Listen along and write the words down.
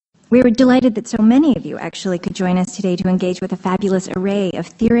We were delighted that so many of you actually could join us today to engage with a fabulous array of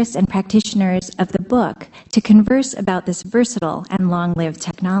theorists and practitioners of the book to converse about this versatile and long-lived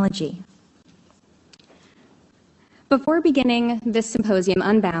technology. Before beginning this symposium,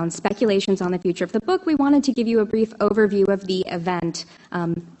 Unbound, Speculations on the Future of the Book, we wanted to give you a brief overview of the event.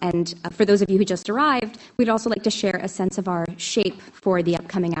 And for those of you who just arrived, we'd also like to share a sense of our shape for the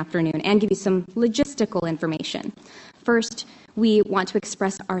upcoming afternoon and give you some logistical information. First, we want to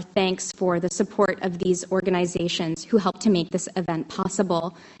express our thanks for the support of these organizations who helped to make this event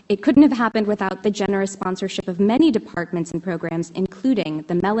possible. It couldn't have happened without the generous sponsorship of many departments and programs, including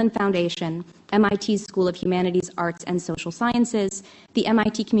the Mellon Foundation, MIT's School of Humanities, Arts, and Social Sciences, the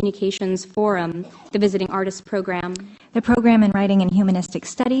MIT Communications Forum, the Visiting Artists Program, the Program in Writing and Humanistic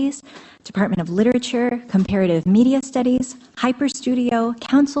Studies, Department of Literature, Comparative Media Studies, HyperStudio,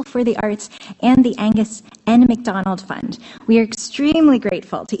 Council for the Arts, and the Angus N. MacDonald Fund. We are extremely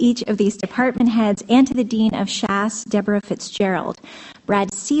grateful to each of these department heads and to the Dean of SHAS, Deborah Fitzgerald.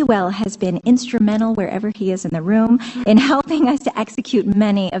 Brad Sewell has been instrumental, wherever he is in the room, in helping us to execute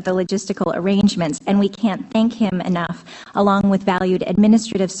many of the logistical arrangements, and we can't thank him enough, along with valued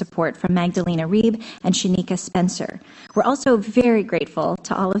administrative support from Magdalena Reeb and Shanika Spencer. We're also very grateful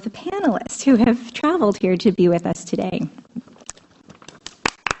to all of the panelists who have traveled here to be with us today.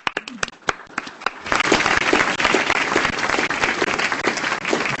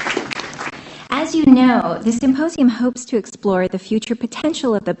 As you know, the symposium hopes to explore the future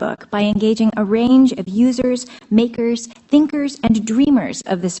potential of the book by engaging a range of users, makers, thinkers, and dreamers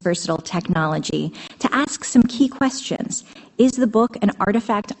of this versatile technology to ask some key questions. Is the book an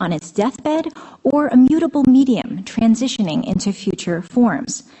artifact on its deathbed or a mutable medium transitioning into future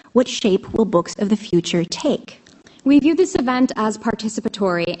forms? What shape will books of the future take? We view this event as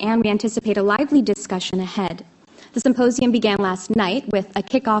participatory, and we anticipate a lively discussion ahead. The symposium began last night with a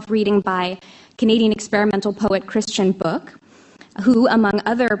kickoff reading by Canadian experimental poet Christian Book, who, among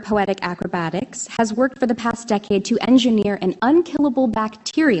other poetic acrobatics, has worked for the past decade to engineer an unkillable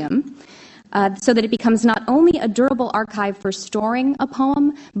bacterium so that it becomes not only a durable archive for storing a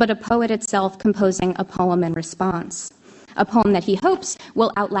poem, but a poet itself composing a poem in response, a poem that he hopes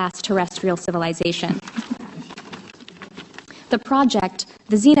will outlast terrestrial civilization. The project,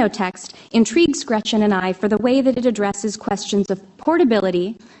 the Xenotext, intrigues Gretchen and I for the way that it addresses questions of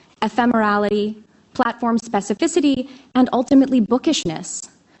portability, ephemerality, platform specificity, and ultimately bookishness.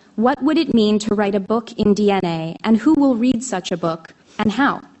 What would it mean to write a book in DNA, and who will read such a book, and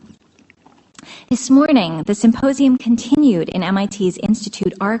how? This morning, the symposium continued in MIT's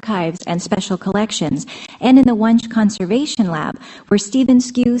Institute Archives and Special Collections and in the Wunsch Conservation Lab, where Stephen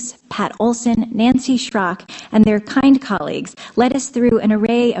Skuse, Pat Olson, Nancy Schrock, and their kind colleagues led us through an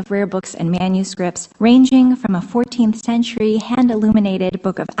array of rare books and manuscripts, ranging from a 14th century hand-illuminated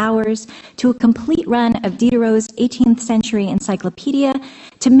Book of Hours to a complete run of Diderot's 18th century encyclopedia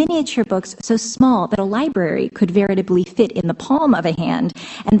to miniature books so small that a library could veritably fit in the palm of a hand,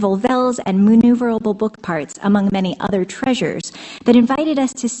 and Volvels and maneuverable book parts, among many other treasures, that invited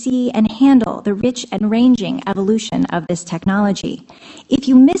us to see and handle the rich and ranging evolution of this technology. If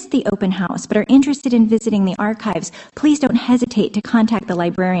you missed the open house but are interested in visiting the archives, please don't hesitate to contact the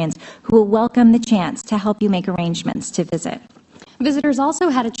librarians who will welcome the chance to help you make arrangements to visit. Visitors also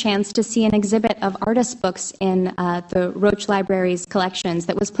had a chance to see an exhibit of artist books in the Roche Library's collections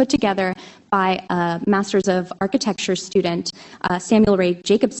that was put together by a Masters of Architecture student, Samuel Ray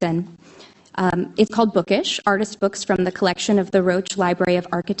Jacobson. It's called Bookish, Artist Books from the collection of the Roche Library of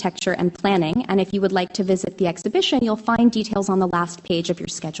Architecture and Planning, and if you would like to visit the exhibition, you'll find details on the last page of your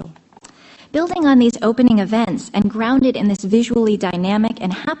schedule. Building on these opening events and grounded in this visually dynamic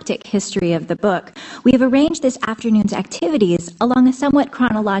and haptic history of the book, we have arranged this afternoon's activities along a somewhat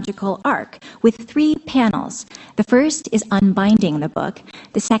chronological arc with 3 panels. The first is unbinding the book,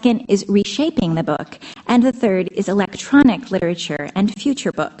 the second is reshaping the book, and the third is electronic literature and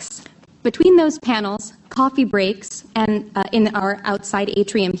future books. Between those panels, coffee breaks, and in our outside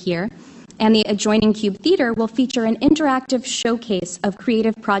atrium here, and the adjoining Cube Theater will feature an interactive showcase of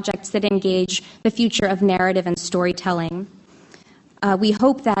creative projects that engage the future of narrative and storytelling. We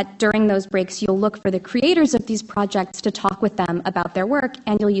hope that during those breaks you'll look for the creators of these projects to talk with them about their work,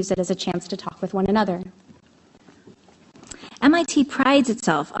 and you'll use it as a chance to talk with one another. MIT prides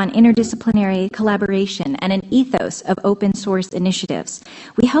itself on interdisciplinary collaboration and an ethos of open source initiatives.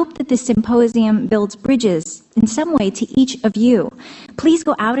 We hope that this symposium builds bridges in some way to each of you. Please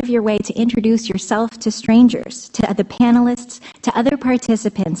go out of your way to introduce yourself to strangers, to the panelists, to other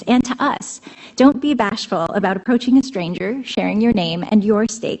participants, and to us. Don't be bashful about approaching a stranger, sharing your name and your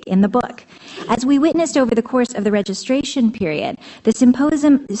stake in the book. As we witnessed over the course of the registration period, the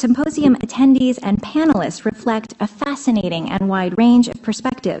symposium attendees and panelists reflect a fascinating and wide range of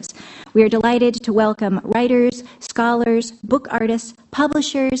perspectives. We are delighted to welcome writers, scholars, book artists,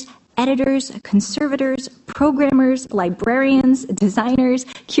 publishers, editors, conservators, programmers, librarians, designers,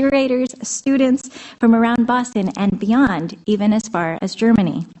 curators, students from around Boston and beyond, even as far as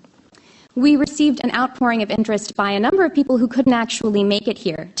Germany. We received an outpouring of interest by a number of people who couldn't actually make it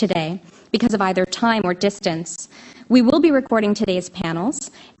here today because of either time or distance. We will be recording today's panels,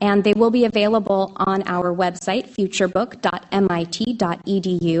 and they will be available on our website,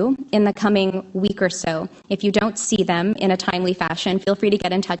 futurebook.mit.edu, in the coming week or so. If you don't see them in a timely fashion, feel free to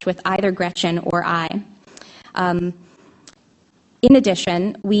get in touch with either Gretchen or I. In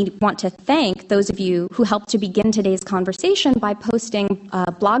addition, we want to thank those of you who helped to begin today's conversation by posting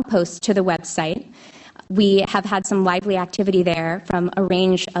blog posts to the website. We have had some lively activity there from a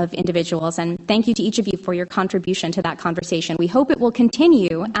range of individuals, and thank you to each of you for your contribution to that conversation. We hope it will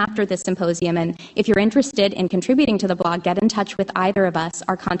continue after this symposium, and if you're interested in contributing to the blog, get in touch with either of us.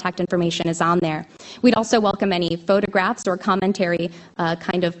 Our contact information is on there. We'd also welcome any photographs or commentary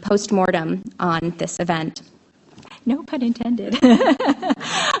kind of post-mortem on this event. No pun intended.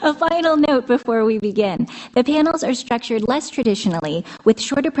 A final note before we begin. The panels are structured less traditionally, with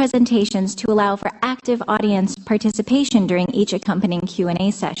shorter presentations to allow for active audience participation during each accompanying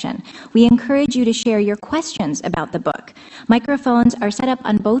Q&A session. We encourage you to share your questions about the book. Microphones are set up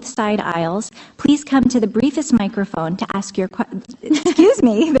on both side aisles. Please come to the briefest microphone to ask your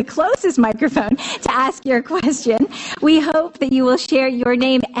the closest microphone to ask your question. We hope that you will share your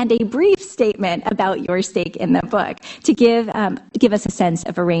name and a brief statement about your stake in the book to give us a sense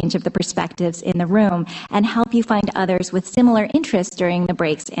of a range of the perspectives in the room and help you find others with similar interests during the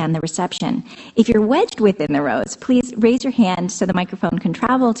breaks and the reception. If you're wedged within the rows, please raise your hand so the microphone can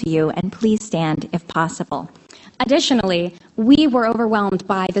travel to you, and please stand if possible. Additionally, we were overwhelmed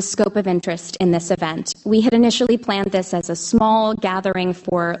by the scope of interest in this event. We had initially planned this as a small gathering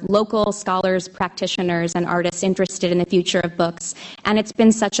for local scholars, practitioners, and artists interested in the future of books, and it's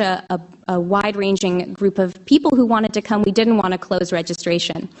been such a wide-ranging group of people who wanted to come, we didn't want to close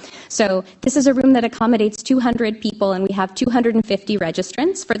registration. So this is a room that accommodates 200 people, and we have 250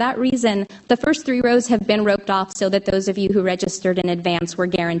 registrants. For that reason, the first 3 rows have been roped off so that those of you who registered in advance were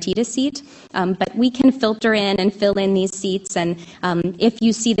guaranteed a seat, but we can filter in and fill in these seats, and if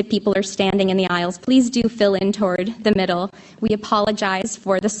you see that people are standing in the aisles, please do fill in toward the middle. We apologize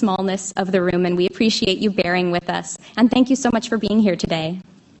for the smallness of the room, and we appreciate you bearing with us. And thank you so much for being here today.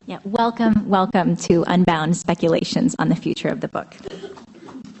 Yeah, welcome to Unbound Speculations on the Future of the Book.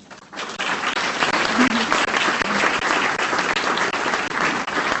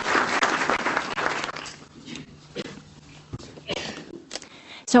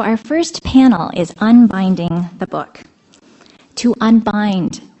 So our first panel is Unbinding the Book. To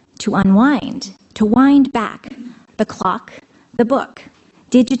unbind, to unwind, to wind back, the clock, the book,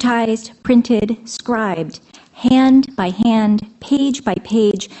 digitized, printed, scribed, hand by hand, page by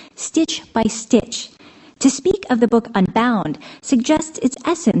page, stitch by stitch. To speak of the book unbound suggests its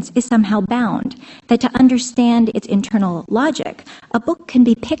essence is somehow bound, that to understand its internal logic, a book can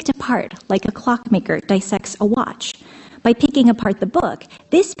be picked apart like a clockmaker dissects a watch. By picking apart the book,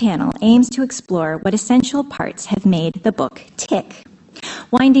 this panel aims to explore what essential parts have made the book tick.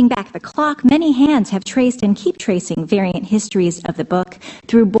 Winding back the clock, many hands have traced and keep tracing variant histories of the book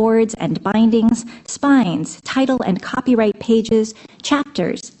through boards and bindings, spines, title and copyright pages,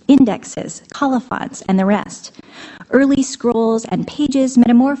 chapters, indexes, colophons, and the rest. Early scrolls and pages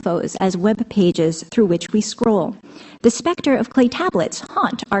metamorphose as web pages through which we scroll. The specter of clay tablets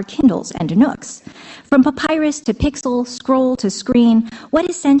haunt our Kindles and Nooks. From papyrus to pixel, scroll to screen, what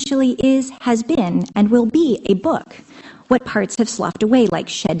essentially is, has been, and will be a book? What parts have sloughed away like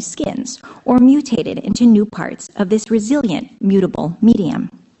shed skins, or mutated into new parts of this resilient, mutable medium?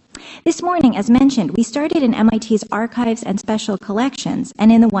 This morning, as mentioned, we started in MIT's Archives and Special Collections and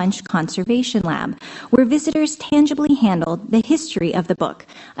in the Wunsch Conservation Lab, where visitors tangibly handled the history of the book,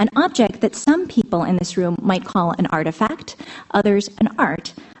 an object that some people in this room might call an artifact, others an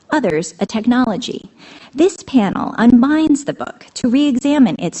art, others a technology. This panel unbinds the book to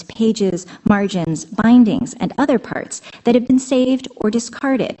re-examine its pages, margins, bindings, and other parts that have been saved or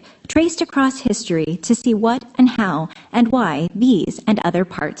discarded, traced across history to see what and how and why these and other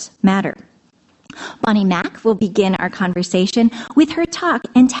parts matter. Bonnie Mack will begin our conversation with her talk,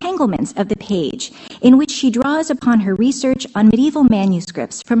 Entanglements of the Page, in which she draws upon her research on medieval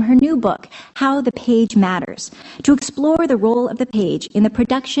manuscripts from her new book, How the Page Matters, to explore the role of the page in the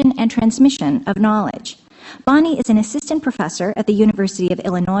production and transmission of knowledge. Bonnie is an assistant professor at the University of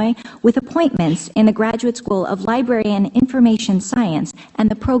Illinois with appointments in the Graduate School of Library and Information Science and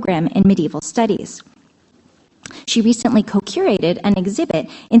the program in Medieval Studies. She recently co-curated an exhibit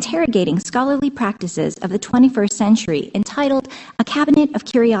interrogating scholarly practices of the 21st century entitled A Cabinet of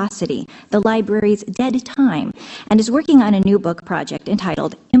Curiosity, the Library's Dead Time, and is working on a new book project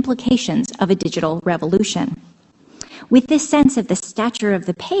entitled Implications of a Digital Revolution. With this sense of the stature of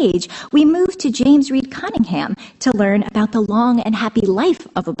the page, we move to James Reed Cunningham to learn about the long and happy life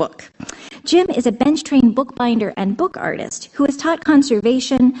of a book. Jim is a bench-trained bookbinder and book artist who has taught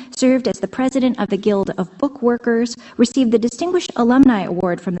conservation, served as the president of the Guild of Book Workers, received the Distinguished Alumni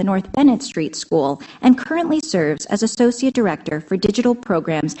Award from the North Bennett Street School, and currently serves as associate director for digital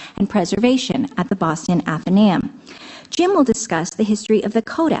programs and preservation at the Boston Athenaeum. Jim will discuss the history of the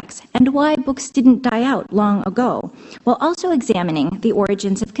Codex and why books didn't die out long ago, while also examining the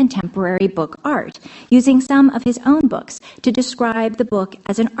origins of contemporary book art, using some of his own books to describe the book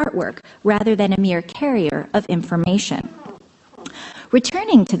as an artwork rather than a mere carrier of information.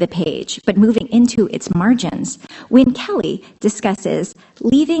 Returning to the page, but moving into its margins, Wynne Kelly discusses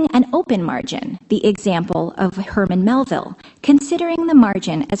leaving an open margin, the example of Herman Melville, considering the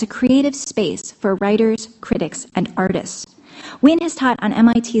margin as a creative space for writers, critics, and artists. Wynne has taught on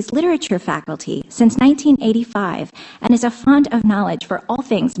MIT's literature faculty since 1985 and is a font of knowledge for all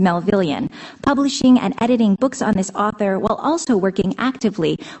things Melvillian, publishing and editing books on this author while also working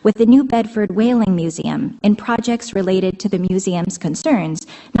actively with the New Bedford Whaling Museum in projects related to the museum's concerns,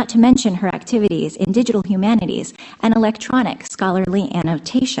 not to mention her activities in digital humanities and electronic scholarly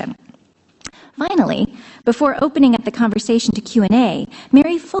annotation. Finally, before opening up the conversation to Q&A,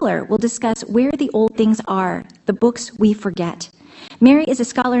 Mary Fuller will discuss where the old things are, the books we forget. Mary is a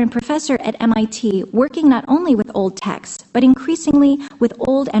scholar and professor at MIT, working not only with old texts, but increasingly with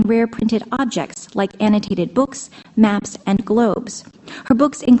old and rare printed objects like annotated books, maps, and globes. Her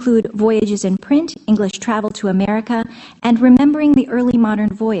books include Voyages in Print, English Travel to America, and Remembering the Early Modern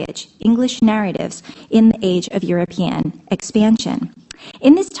Voyage, English Narratives in the Age of European Expansion.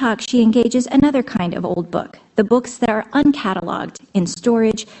 In this talk, she engages another kind of old book, the books that are uncatalogued, in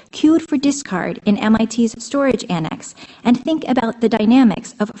storage, queued for discard in MIT's storage annex, and think about the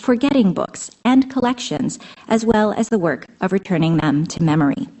dynamics of forgetting books and collections, as well as the work of returning them to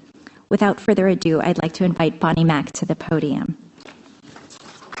memory. Without further ado, I'd like to invite Bonnie Mack to the podium.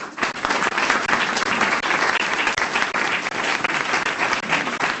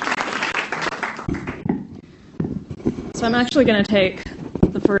 So I'm actually going to take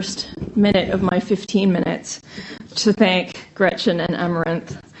the first minute of my 15 minutes to thank Gretchen and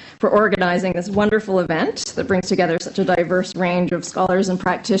Amaranth for organizing this wonderful event that brings together such a diverse range of scholars and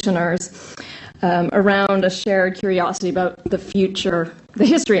practitioners around a shared curiosity about the future, the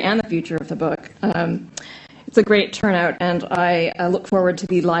history and the future of the book. It's a great turnout, and I look forward to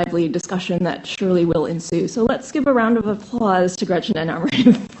the lively discussion that surely will ensue. So let's give a round of applause to Gretchen and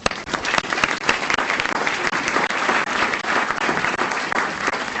Amaranth.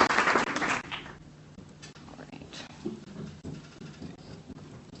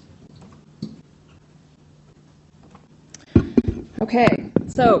 Okay,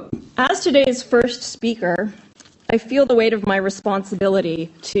 so as today's first speaker, I feel the weight of my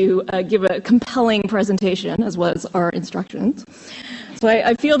responsibility to give a compelling presentation, as was our instructions. So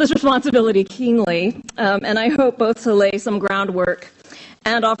I feel this responsibility keenly, and I hope both to lay some groundwork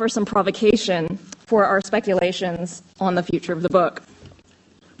and offer some provocation for our speculations on the future of the book.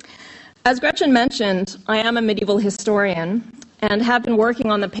 As Gretchen mentioned, I am a medieval historian and have been working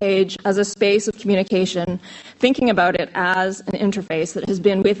on the page as a space of communication, thinking about it as an interface that has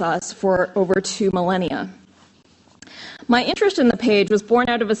been with us for over 2 millennia. My interest in the page was born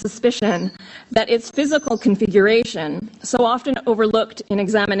out of a suspicion that its physical configuration, so often overlooked in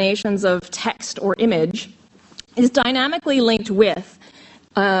examinations of text or image, is dynamically linked with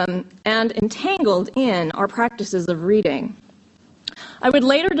and entangled in our practices of reading. I would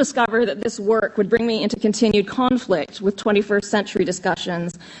later discover that this work would bring me into continued conflict with 21st century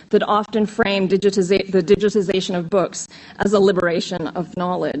discussions that often frame the digitization of books as a liberation of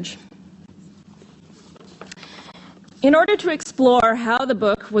knowledge. In order to explore how the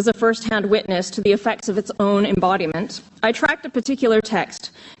book was a first-hand witness to the effects of its own embodiment, I tracked a particular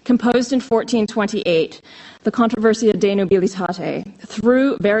text composed in 1428, the Controversia de Nobilitate,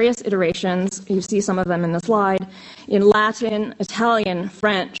 through various iterations, you see some of them in the slide, in Latin, Italian,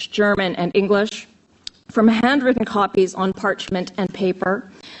 French, German, and English, from handwritten copies on parchment and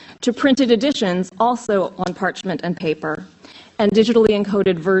paper to printed editions also on parchment and paper, and digitally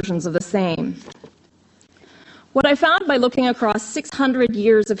encoded versions of the same. What I found by looking across 600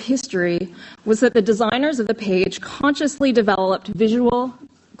 years of history was that the designers of the page consciously developed visual,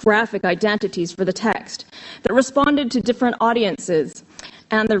 graphic identities for the text that responded to different audiences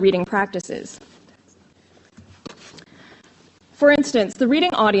and their reading practices. For instance, the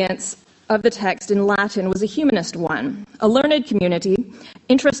reading audience of the text in Latin was a humanist one, a learned community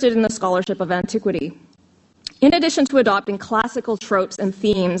interested in the scholarship of antiquity. In addition to adopting classical tropes and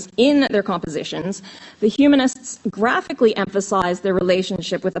themes in their compositions, the humanists graphically emphasized their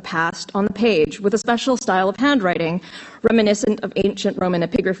relationship with the past on the page with a special style of handwriting reminiscent of ancient Roman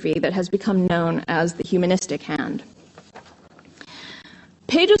epigraphy that has become known as the humanistic hand.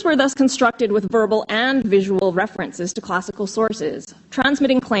 Pages were thus constructed with verbal and visual references to classical sources,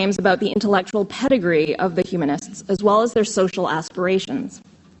 transmitting claims about the intellectual pedigree of the humanists as well as their social aspirations.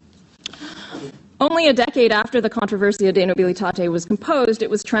 Only a decade after the Controversia de Nobilitate was composed, it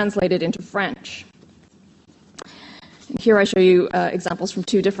was translated into French. And here I show you examples from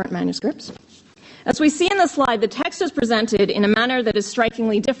two different manuscripts. As we see in the slide, the text is presented in a manner that is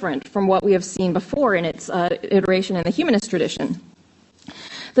strikingly different from what we have seen before in its iteration in the humanist tradition.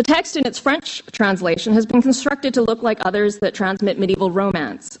 The text in its French translation has been constructed to look like others that transmit medieval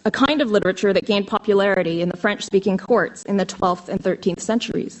romance, a kind of literature that gained popularity in the French-speaking courts in the 12th and 13th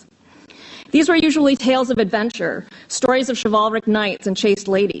centuries. These were usually tales of adventure, stories of chivalric knights and chaste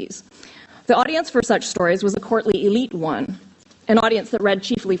ladies. The audience for such stories was a courtly elite one, an audience that read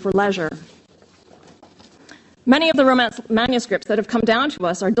chiefly for leisure. Many of the Romance manuscripts that have come down to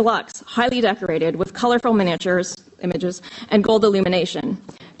us are deluxe, highly decorated, with colorful miniatures, images, and gold illumination.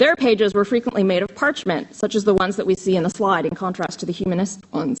 Their pages were frequently made of parchment, such as the ones that we see in the slide, in contrast to the humanist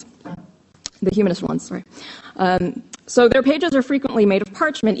ones. So their pages are frequently made of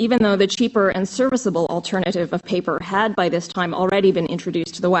parchment, even though the cheaper and serviceable alternative of paper had by this time already been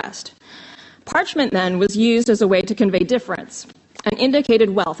introduced to the West. Parchment, then, was used as a way to convey difference and indicated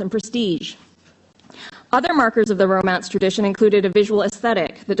wealth and prestige. Other markers of the Romance tradition included a visual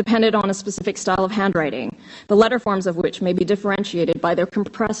aesthetic that depended on a specific style of handwriting, the letter forms of which may be differentiated by their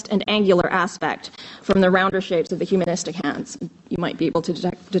compressed and angular aspect from the rounder shapes of the humanistic hands. You might be able to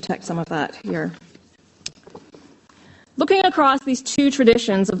detect some of that here. Looking across these two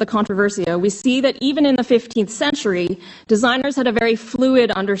traditions of the Controversia, we see that even in the 15th century, designers had a very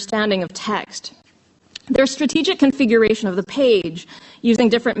fluid understanding of text. Their strategic configuration of the page, using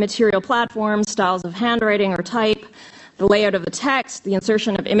different material platforms, styles of handwriting or type, the layout of the text, the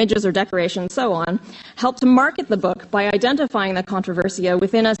insertion of images or decoration, and so on, helped to market the book by identifying the Controversia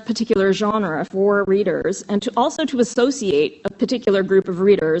within a particular genre for readers, and also to associate a particular group of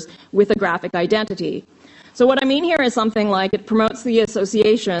readers with a graphic identity. So what I mean here is something like it promotes the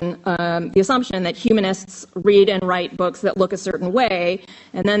association, the assumption that humanists read and write books that look a certain way,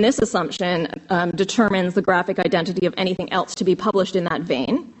 and then this assumption determines the graphic identity of anything else to be published in that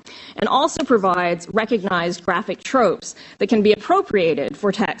vein, and also provides recognized graphic tropes that can be appropriated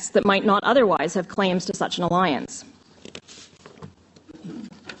for texts that might not otherwise have claims to such an alliance.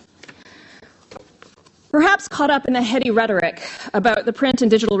 Perhaps caught up in the heady rhetoric about the print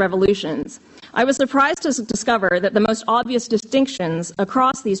and digital revolutions, I was surprised to discover that the most obvious distinctions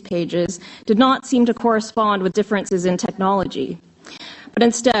across these pages did not seem to correspond with differences in technology, but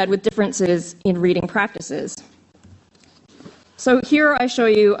instead with differences in reading practices. So here I show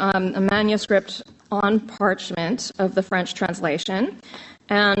you a manuscript on parchment of the French translation,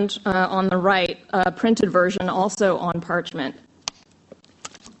 and on the right, a printed version also on parchment.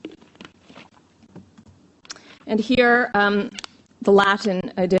 And here, the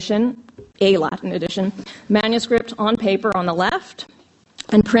Latin edition, a Latin edition, manuscript on paper on the left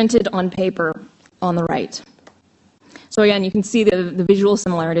and printed on paper on the right. So again, you can see the visual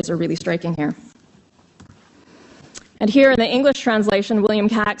similarities are really striking here. And here in the English translation, William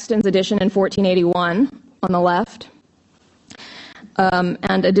Caxton's edition in 1481 on the left, and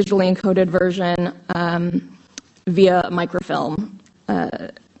a digitally encoded version via microfilm,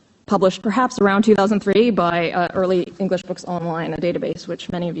 published perhaps around 2003 by Early English Books Online, a database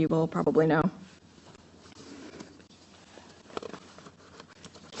which many of you will probably know.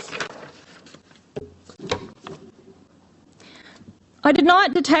 I did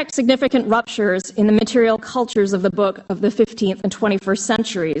not detect significant ruptures in the material cultures of the book of the 15th and 21st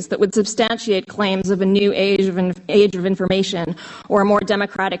centuries that would substantiate claims of a new age of information or a more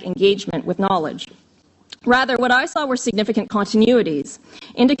democratic engagement with knowledge. Rather, what I saw were significant continuities,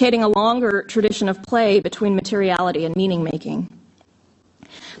 indicating a longer tradition of play between materiality and meaning-making.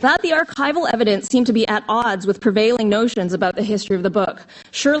 That the archival evidence seemed to be at odds with prevailing notions about the history of the book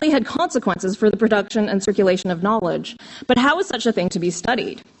surely had consequences for the production and circulation of knowledge. But how was such a thing to be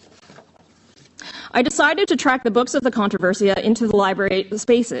studied? I decided to track the books of the Controversia into the library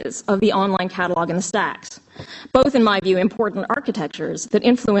spaces of the online catalog and the stacks, both, in my view, important architectures that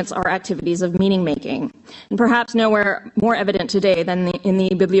influence our activities of meaning-making, and perhaps nowhere more evident today than in the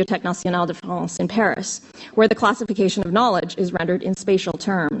Bibliothèque Nationale de France in Paris, where the classification of knowledge is rendered in spatial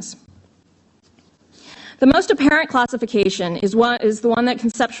terms. The most apparent classification is the one that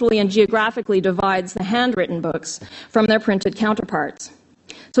conceptually and geographically divides the handwritten books from their printed counterparts.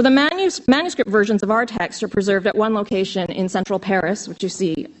 So the manuscript versions of our text are preserved at one location in central Paris, which you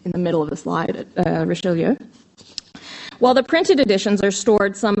see in the middle of the slide at Richelieu, while the printed editions are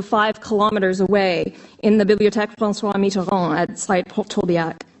stored some 5 kilometers away in the Bibliothèque François Mitterrand at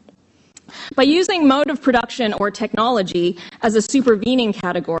Saint-Tolbiac. By using mode of production or technology as a supervening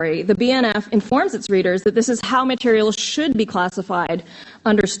category, the BNF informs its readers that this is how materials should be classified,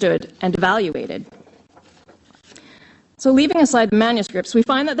 understood, and evaluated. So leaving aside the manuscripts, we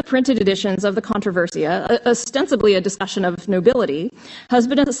find that the printed editions of the Controversia, ostensibly a discussion of nobility, has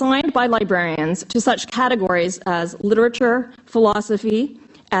been assigned by librarians to such categories as literature, philosophy,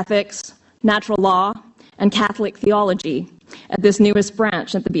 ethics, natural law, and Catholic theology at this newest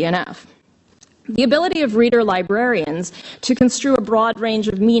branch at the BNF. The ability of reader librarians to construe a broad range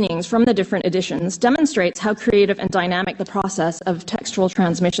of meanings from the different editions demonstrates how creative and dynamic the process of textual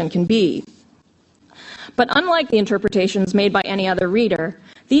transmission can be. But unlike the interpretations made by any other reader,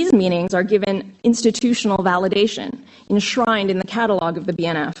 these meanings are given institutional validation, enshrined in the catalog of the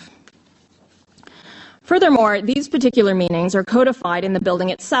BNF. Furthermore, these particular meanings are codified in the building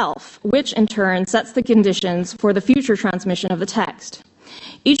itself, which in turn sets the conditions for the future transmission of the text.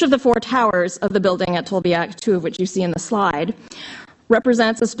 Each of the 4 towers of the building at Tolbiac, 2 of which you see in the slide,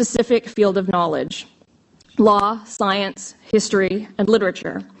 represents a specific field of knowledge: law, science, history, and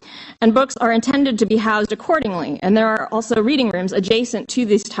literature. And books are intended to be housed accordingly, and there are also reading rooms adjacent to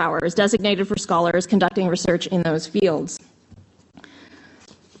these towers designated for scholars conducting research in those fields.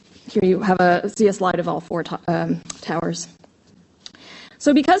 Here you see a slide of all 4 towers.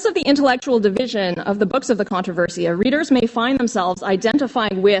 So because of the intellectual division of the books of the Controversia, readers may find themselves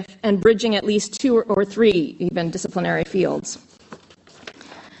identifying with and bridging at least 2 or 3 even disciplinary fields.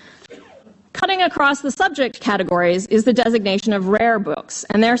 Cutting across the subject categories is the designation of rare books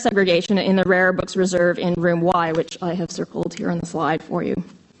and their segregation in the rare books reserve in room Y, which I have circled here on the slide for you.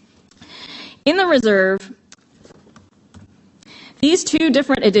 In the reserve, these 2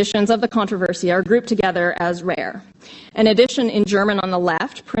 different editions of the Controversia are grouped together as rare. An edition in German on the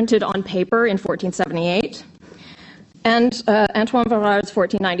left, printed on paper in 1478, and Antoine Verrard's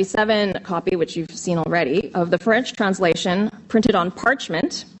 1497 copy, which you've seen already, of the French translation, printed on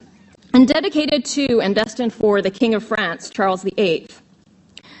parchment, and dedicated to and destined for the King of France, Charles VIII.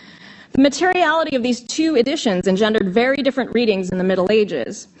 The materiality of these 2 editions engendered very different readings in the Middle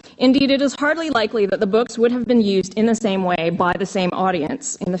Ages. Indeed, it is hardly likely that the books would have been used in the same way by the same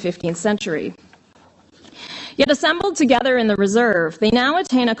audience in the 15th century. Yet assembled together in the reserve, they now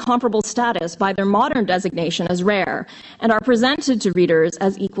attain a comparable status by their modern designation as rare, and are presented to readers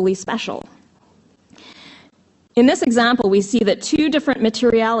as equally special. In this example, we see that 2 different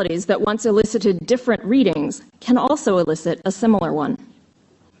materialities that once elicited different readings can also elicit a similar one.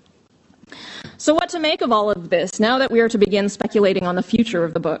 So what to make of all of this now that we are to begin speculating on the future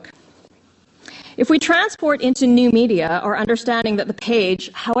of the book? If we transport into new media our understanding that the page,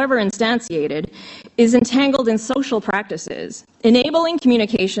 however instantiated, is entangled in social practices, enabling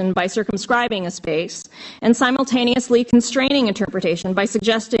communication by circumscribing a space, and simultaneously constraining interpretation by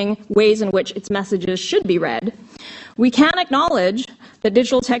suggesting ways in which its messages should be read, we can acknowledge that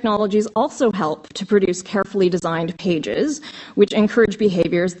digital technologies also help to produce carefully designed pages, which encourage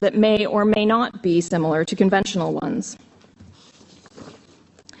behaviors that may or may not be similar to conventional ones.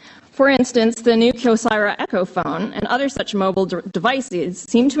 For instance, the new Kyocera Echo phone and other such mobile devices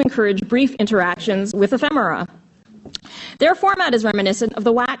seem to encourage brief interactions with ephemera. Their format is reminiscent of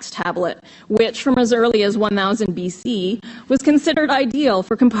the wax tablet, which, from as early as 1000 BC, was considered ideal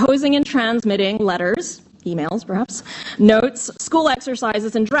for composing and transmitting letters, emails perhaps, notes, school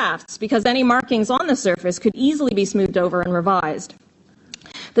exercises, and drafts, because any markings on the surface could easily be smoothed over and revised.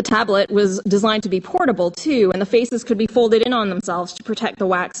 The tablet was designed to be portable, too, and the faces could be folded in on themselves to protect the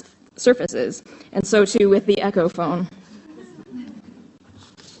wax surfaces, and so too with the Echo phone.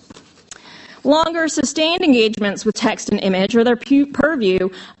 Longer, sustained engagements with text and image are their purview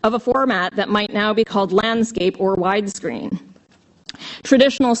of a format that might now be called landscape or widescreen.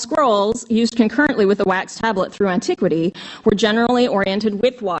 Traditional scrolls, used concurrently with the wax tablet through antiquity, were generally oriented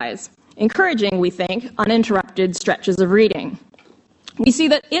widthwise, encouraging, we think, uninterrupted stretches of reading. We see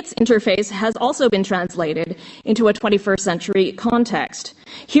that its interface has also been translated into a 21st century context,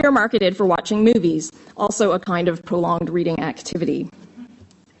 here marketed for watching movies, also a kind of prolonged reading activity.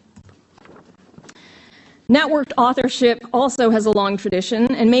 Networked authorship also has a long tradition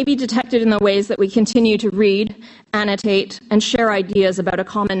and may be detected in the ways that we continue to read, annotate, and share ideas about a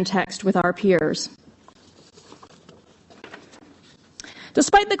common text with our peers.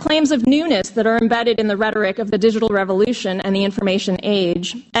 Despite the claims of newness that are embedded in the rhetoric of the digital revolution and the information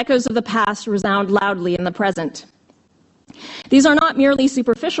age, echoes of the past resound loudly in the present. These are not merely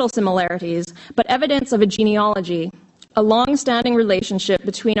superficial similarities, but evidence of a genealogy, a long-standing relationship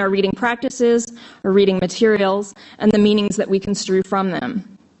between our reading practices, our reading materials, and the meanings that we construe from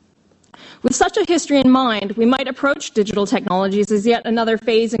them. With such a history in mind, we might approach digital technologies as yet another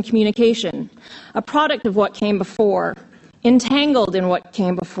phase in communication, a product of what came before, entangled in what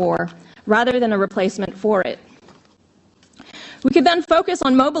came before, rather than a replacement for it. We could then focus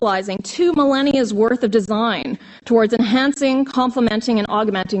on mobilizing 2 millennia's worth of design towards enhancing, complementing, and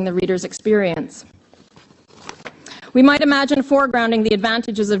augmenting the reader's experience. We might imagine foregrounding the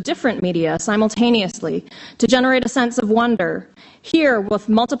advantages of different media simultaneously to generate a sense of wonder, here with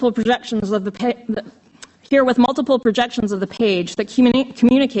multiple projections of the page that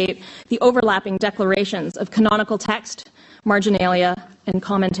communicate the overlapping declarations of canonical text, marginalia, and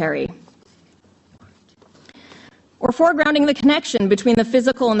commentary. Or foregrounding the connection between the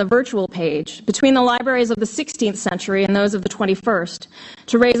physical and the virtual page, between the libraries of the 16th century and those of the 21st,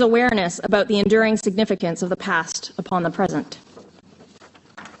 to raise awareness about the enduring significance of the past upon the present.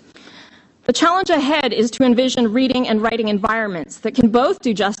 The challenge ahead is to envision reading and writing environments that can both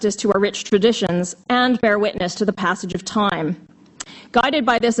do justice to our rich traditions and bear witness to the passage of time. Guided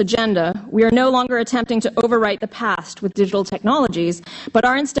by this agenda, we are no longer attempting to overwrite the past with digital technologies, but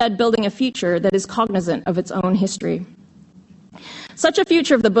are instead building a future that is cognizant of its own history. Such a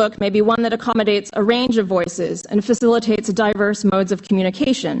future of the book may be one that accommodates a range of voices and facilitates diverse modes of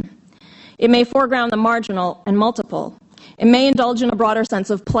communication. It may foreground the marginal and multiple. It may indulge in a broader sense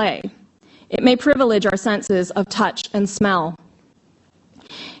of play. It may privilege our senses of touch and smell.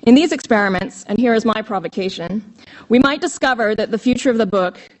 In these experiments, and here is my provocation, we might discover that the future of the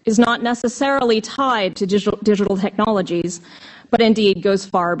book is not necessarily tied to digital technologies, but indeed goes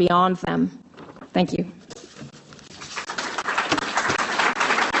far beyond them. Thank you.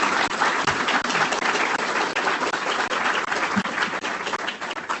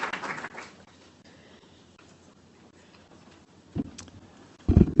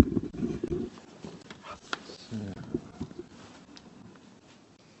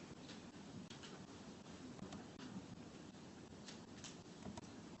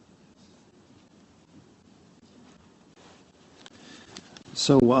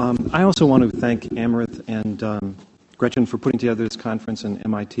 So I also want to thank Amrit and Gretchen for putting together this conference and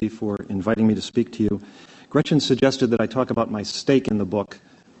MIT for inviting me to speak to you. Gretchen suggested that I talk about my stake in the book,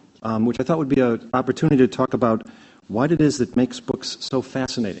 which I thought would be an opportunity to talk about what it is that makes books so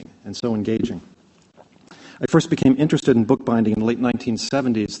fascinating and so engaging. I first became interested in bookbinding in the late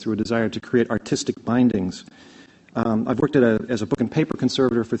 1970s through a desire to create artistic bindings. I've worked as a book and paper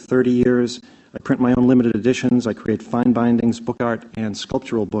conservator for 30 years. I print my own limited editions. I create fine bindings, book art, and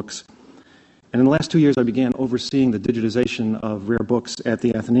sculptural books. And in the last 2 years, I began overseeing the digitization of rare books at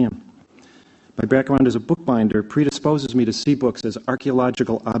the Athenaeum. My background as a bookbinder predisposes me to see books as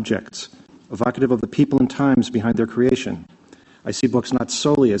archaeological objects, evocative of the people and times behind their creation. I see books not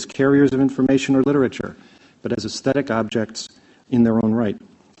solely as carriers of information or literature, but as aesthetic objects in their own right.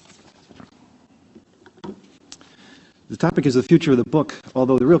 The topic is the future of the book,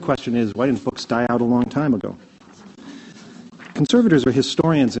 although the real question is, why didn't books die out a long time ago? Conservators are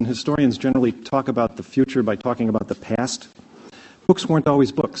historians, and historians generally talk about the future by talking about the past. Books weren't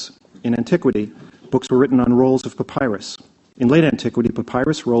always books. In antiquity, books were written on rolls of papyrus. In late antiquity,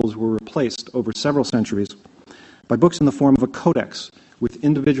 papyrus rolls were replaced over several centuries by books in the form of a codex, with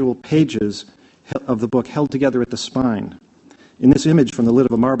individual pages of the book held together at the spine. In this image from the lid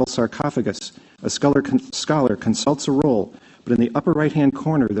of a marble sarcophagus, a scholar consults a roll, but in the upper right-hand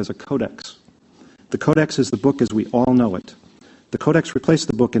corner there's a codex. The codex is the book as we all know it. The codex replaced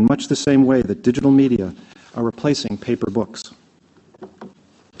the book in much the same way that digital media are replacing paper books.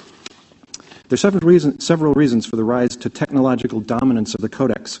 There are several reasons for the rise to technological dominance of the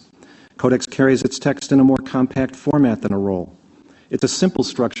codex. Codex carries its text in a more compact format than a roll. It's a simple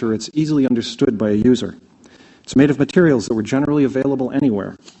structure. It's easily understood by a user. It's made of materials that were generally available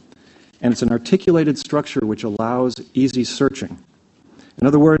anywhere. And it's an articulated structure which allows easy searching. In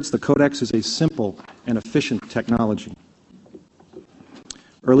other words, the codex is a simple and efficient technology.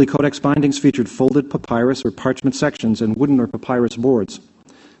 Early codex bindings featured folded papyrus or parchment sections and wooden or papyrus boards.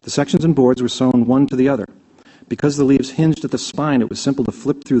 The sections and boards were sewn one to the other. Because the leaves hinged at the spine, it was simple to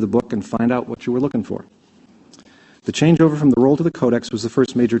flip through the book and find out what you were looking for. The changeover from the roll to the codex was the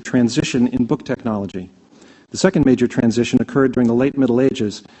first major transition in book technology. The second major transition occurred during the late Middle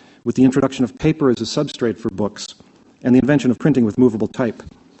Ages with the introduction of paper as a substrate for books and the invention of printing with movable type.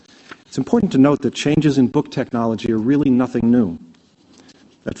 It's important to note that changes in book technology are really nothing new.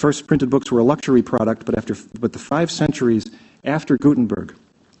 At first, printed books were a luxury product, but the 5 centuries after Gutenberg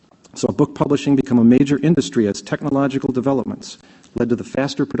saw book publishing become a major industry as technological developments led to the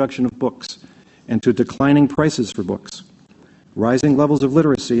faster production of books and to declining prices for books. Rising levels of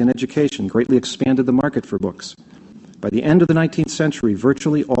literacy and education greatly expanded the market for books. By the end of the 19th century,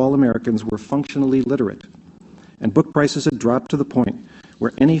 virtually all Americans were functionally literate, and book prices had dropped to the point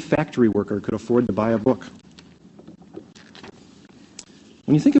where any factory worker could afford to buy a book.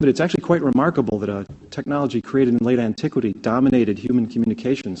 When you think of it, it's actually quite remarkable that a technology created in late antiquity dominated human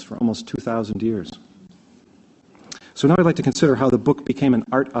communications for almost 2,000 years. So now I'd like to consider how the book became an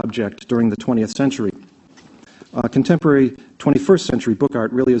art object during the 20th century. Contemporary 21st century book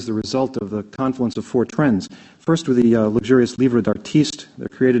art really is the result of the confluence of 4 trends. First were the luxurious livres d'artiste. They're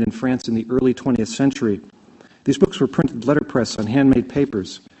created in France in the early 20th century. These books were printed letterpress on handmade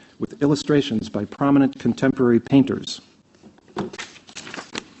papers with illustrations by prominent contemporary painters.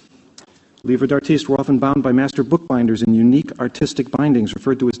 Livres d'artiste were often bound by master bookbinders in unique artistic bindings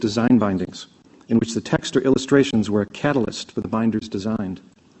referred to as design bindings, in which the text or illustrations were a catalyst for the binder's design.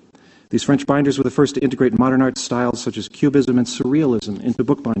 These French binders were the first to integrate modern art styles such as Cubism and Surrealism into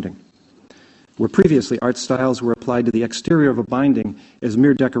bookbinding. Where previously art styles were applied to the exterior of a binding as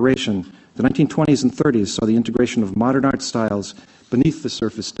mere decoration, the 1920s and 30s saw the integration of modern art styles beneath the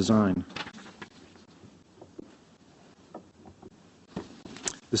surface design.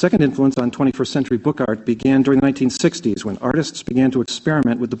 The second influence on 21st century book art began during the 1960s when artists began to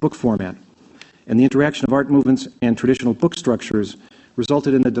experiment with the book format, and the interaction of art movements and traditional book structures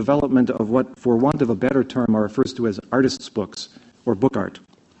resulted in the development of what, for want of a better term, are referred to as artists' books, or book art.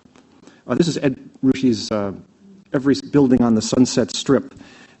 This is Ed Ruschi's Every Building on the Sunset Strip.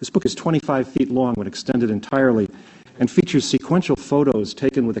 This book is 25 feet long when extended entirely and features sequential photos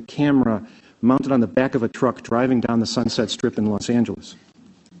taken with a camera mounted on the back of a truck driving down the Sunset Strip in Los Angeles.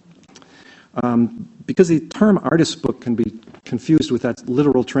 Because the term artist book can be confused with that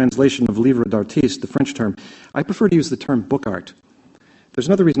literal translation of livre d'artiste, the French term, I prefer to use the term book art. There's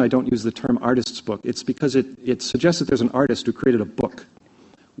another reason I don't use the term artist's book. It's because it suggests that there's an artist who created a book,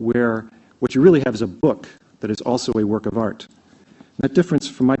 where what you really have is a book that is also a work of art. That difference,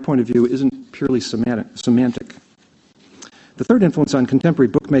 from my point of view, isn't purely semantic. The third influence on contemporary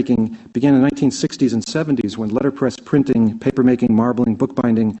bookmaking began in the 1960s and 70s when letterpress printing, papermaking, marbling,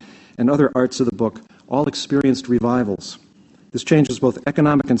 bookbinding, and other arts of the book all experienced revivals. This change was both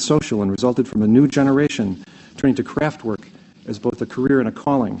economic and social and resulted from a new generation turning to craft work as both a career and a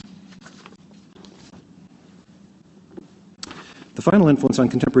calling. The final influence on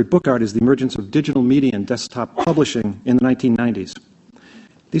contemporary book art is the emergence of digital media and desktop publishing in the 1990s.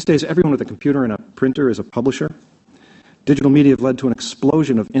 These days, everyone with a computer and a printer is a publisher. Digital media have led to an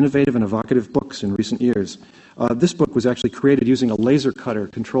explosion of innovative and evocative books in recent years. This book was actually created using a laser cutter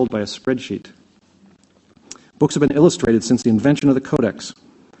controlled by a spreadsheet. Books have been illustrated since the invention of the codex,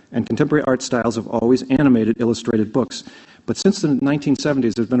 and contemporary art styles have always animated illustrated books. But since the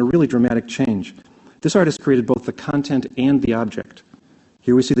 1970s, there's been a really dramatic change. This art has created both the content and the object.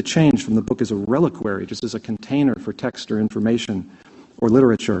 Here we see the change from the book as a reliquary, just as a container for text or information or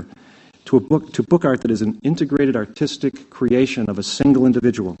literature, to book art that is an integrated artistic creation of a single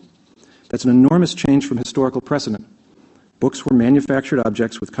individual. That's an enormous change from historical precedent. Books were manufactured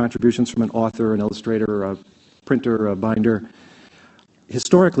objects with contributions from an author, an illustrator, a printer, a binder.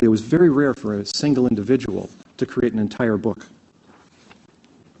 Historically, it was very rare for a single individual to create an entire book.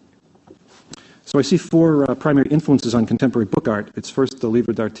 So I see 4 primary influences on contemporary book art. It's first the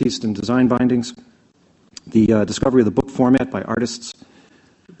livre d'artiste and design bindings, the discovery of the book format by artists,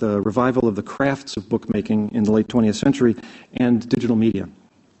 the revival of the crafts of bookmaking in the late 20th century, and digital media.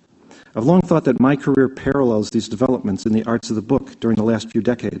 I've long thought that my career parallels these developments in the arts of the book during the last few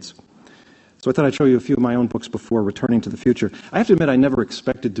decades. So I thought I'd show you a few of my own books before returning to the future. I have to admit I never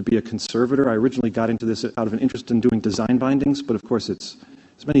expected to be a conservator. I originally got into this out of an interest in doing design bindings, but of course it's,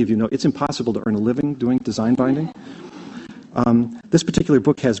 as many of you know, it's impossible to earn a living doing design binding. This particular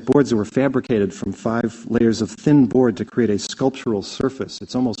book has boards that were fabricated from 5 layers of thin board to create a sculptural surface.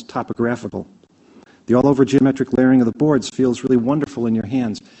 It's almost topographical. The all-over geometric layering of the boards feels really wonderful in your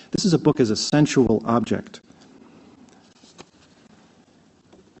hands. This is a book as a sensual object.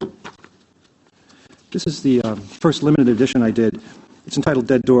 This is the first limited edition I did. It's entitled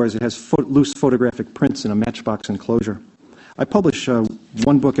Dead Doors. It has loose photographic prints in a matchbox enclosure. I publish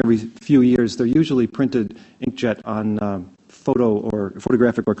one book every few years. They're usually printed inkjet on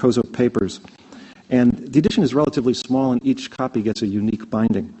photographic or Kozo papers. And the edition is relatively small, and each copy gets a unique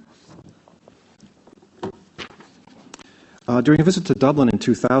binding. During a visit to Dublin in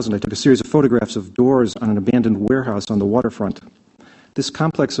 2000, I took a series of photographs of doors on an abandoned warehouse on the waterfront. This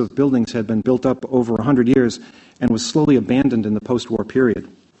complex of buildings had been built up over 100 years and was slowly abandoned in the post-war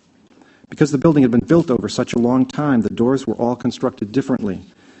period. Because the building had been built over such a long time, the doors were all constructed differently.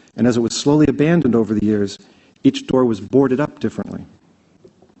 And as it was slowly abandoned over the years, each door was boarded up differently.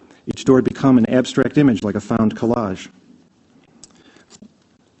 Each door had become an abstract image, like a found collage.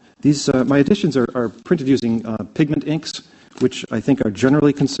 My editions are printed using pigment inks, which I think are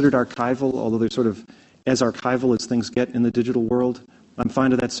generally considered archival, although they're sort of as archival as things get in the digital world. I'm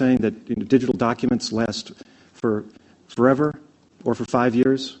fond of that saying that digital documents last for forever or for 5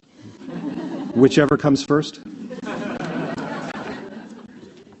 years, whichever comes first.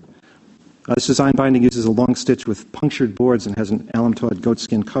 This design binding uses a long stitch with punctured boards and has an alum-toed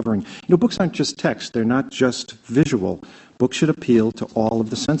goatskin covering. Books aren't just text. They're not just visual. Books should appeal to all of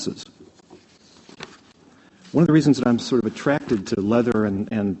the senses. One of the reasons that I'm sort of attracted to leather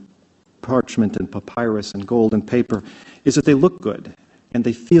and parchment and papyrus and gold and paper is that they look good and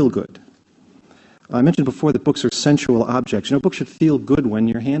they feel good. I mentioned before that books are sensual objects. Books should feel good when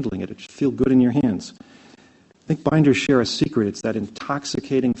you're handling it. It should feel good in your hands. I think binders share a secret. It's that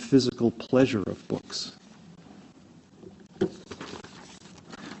intoxicating physical pleasure of books.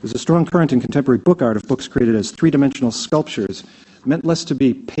 There's a strong current in contemporary book art of books created as three-dimensional sculptures, meant less to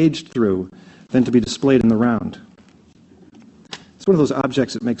be paged through than to be displayed in the round. It's one of those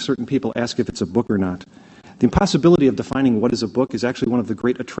objects that makes certain people ask if it's a book or not. The impossibility of defining what is a book is actually one of the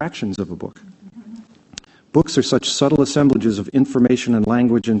great attractions of a book. Books are such subtle assemblages of information and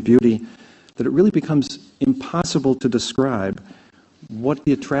language and beauty that it really becomes impossible to describe what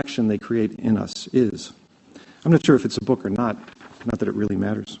the attraction they create in us is. I'm not sure if it's a book or not that it really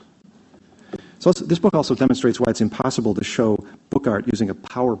matters. So this book also demonstrates why it's impossible to show book art using a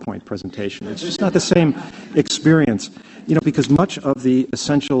PowerPoint presentation. It's just not the same experience, because much of the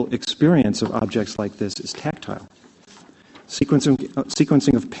essential experience of objects like this is tactile.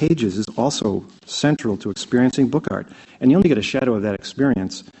 Sequencing of pages is also central to experiencing book art, and you only get a shadow of that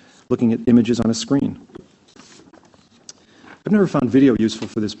experience looking at images on a screen. I've never found video useful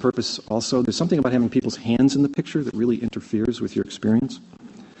for this purpose also. There's something about having people's hands in the picture that really interferes with your experience.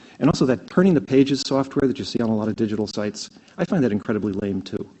 And also that turning the pages software that you see on a lot of digital sites, I find that incredibly lame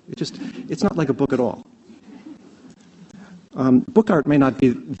too. It's not like a book at all. Book art may not be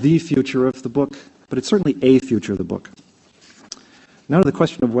the future of the book, but it's certainly a future of the book. Now to the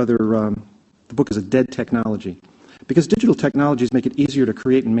question of whether the book is a dead technology. Because digital technologies make it easier to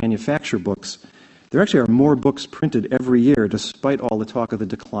create and manufacture books, there actually are more books printed every year despite all the talk of the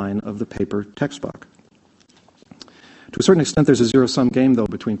decline of the paper textbook. To a certain extent, there's a zero-sum game, though,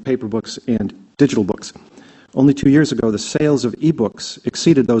 between paper books and digital books. Only 2 years ago, the sales of e-books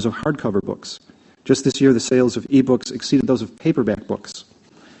exceeded those of hardcover books. Just this year, the sales of e-books exceeded those of paperback books.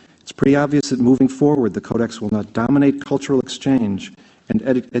 It's pretty obvious that moving forward, the Codex will not dominate cultural exchange and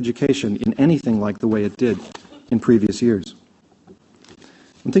education in anything like the way it did in previous years.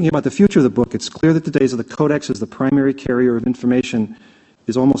 When thinking about the future of the book, it's clear that the days of the Codex as the primary carrier of information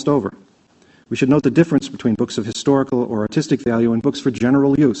is almost over. We should note the difference between books of historical or artistic value and books for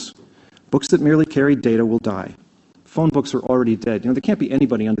general use. Books that merely carry data will die. Phone books are already dead. There can't be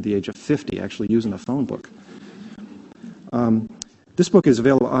anybody under the age of 50 actually using a phone book. This book is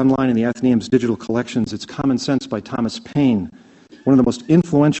available online in the Athenaeum's digital collections. It's Common Sense by Thomas Paine, one of the most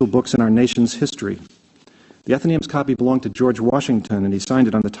influential books in our nation's history. The Athenaeum's copy belonged to George Washington, and he signed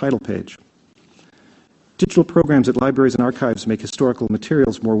it on the title page. Digital programs at libraries and archives make historical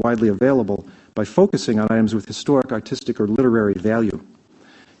materials more widely available by focusing on items with historic, artistic, or literary value.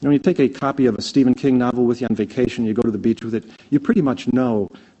 When you take a copy of a Stephen King novel with you on vacation, you go to the beach with it, you pretty much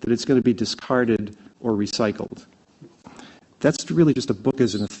know that it's going to be discarded or recycled. That's really just a book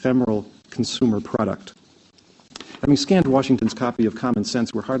as an ephemeral consumer product. Having scanned Washington's copy of Common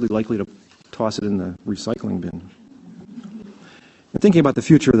Sense, we're hardly likely to toss it in the recycling bin. In thinking about the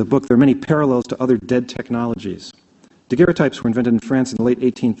future of the book, there are many parallels to other dead technologies. Daguerreotypes were invented in France in the late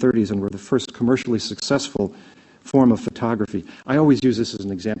 1830s and were the first commercially successful form of photography. I always use this as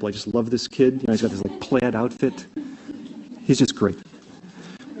an example. I just love this kid. He's got this plaid outfit. He's just great.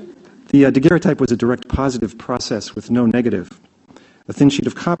 The daguerreotype was a direct positive process with no negative. A thin sheet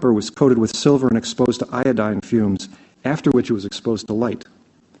of copper was coated with silver and exposed to iodine fumes, after which it was exposed to light.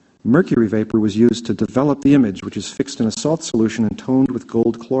 Mercury vapor was used to develop the image, which is fixed in a salt solution and toned with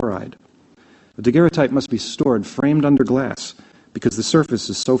gold chloride. A daguerreotype must be stored framed under glass because the surface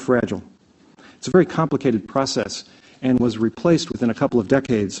is so fragile. It's a very complicated process and was replaced within a couple of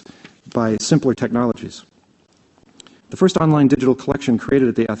decades by simpler technologies. The first online digital collection created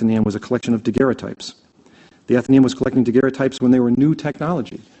at the Athenaeum was a collection of daguerreotypes. The Athenaeum was collecting daguerreotypes when they were new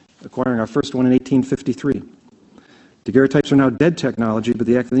technology, acquiring our first one in 1853. Daguerreotypes are now dead technology, but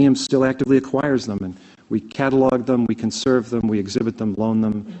the Athenaeum still actively acquires them, and we catalog them, we conserve them, we exhibit them, loan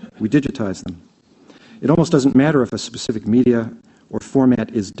them, we digitize them. It almost doesn't matter if a specific media or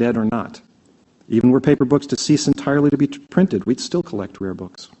format is dead or not. Even were paper books to cease entirely to be printed, we'd still collect rare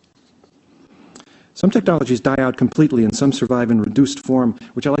books. Some technologies die out completely and some survive in reduced form,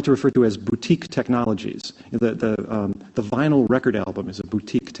 which I like to refer to as boutique technologies. The vinyl record album is a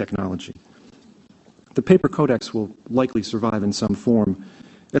boutique technology. The paper codex will likely survive in some form,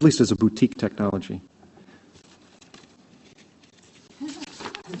 at least as a boutique technology.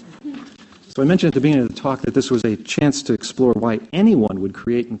 So I mentioned at the beginning of the talk that this was a chance to explore why anyone would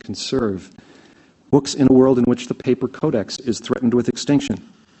create and conserve books in a world in which the paper codex is threatened with extinction.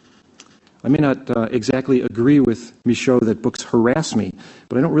 I may not exactly agree with Michaud that books harass me,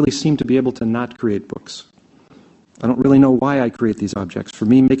 but I don't really seem to be able to not create books. I don't really know why I create these objects. For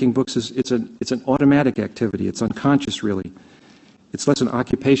me, making books it's an automatic activity. It's unconscious, really. It's less an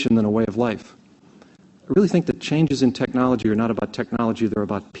occupation than a way of life. I really think that changes in technology are not about technology, they're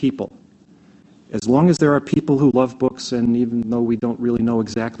about people. As long as there are people who love books, and even though we don't really know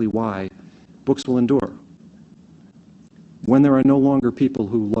exactly why, books will endure. When there are no longer people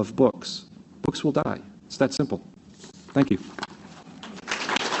who love books, books will die. It's that simple. Thank you.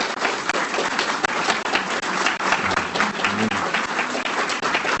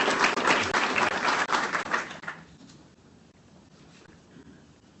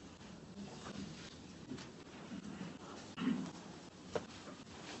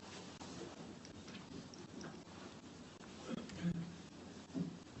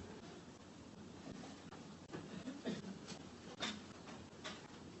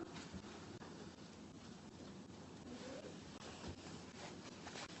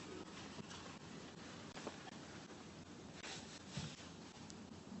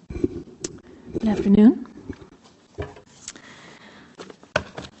 Good afternoon.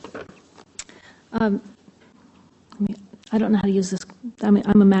 I don't know how to use this. I'm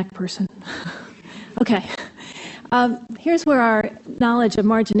a Mac person. Okay. Here's where our knowledge of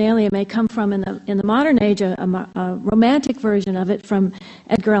marginalia may come from in the modern age, a romantic version of it from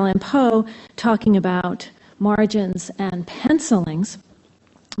Edgar Allan Poe talking about margins and pencilings.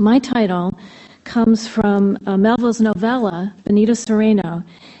 My title comes from Melville's novella, Benito Cereno,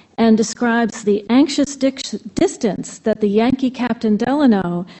 and describes the anxious distance that the Yankee Captain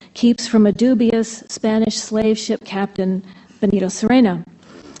Delano keeps from a dubious Spanish slave ship captain, Benito Cereno.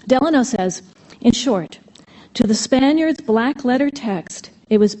 Delano says, in short, to the Spaniard's black letter text,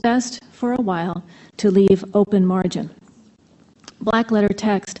 it was best for a while to leave open margin. Black letter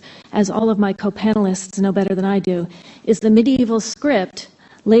text, as all of my co-panelists know better than I do, is the medieval script,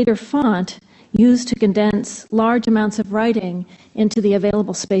 later font, used to condense large amounts of writing into the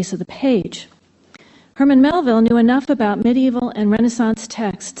available space of the page. Herman Melville knew enough about medieval and Renaissance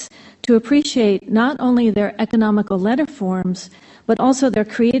texts to appreciate not only their economical letter forms, but also their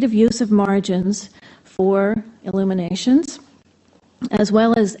creative use of margins for illuminations, as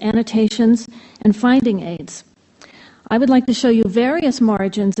well as annotations and finding aids. I would like to show you various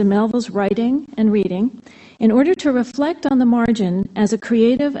margins in Melville's writing and reading in order to reflect on the margin as a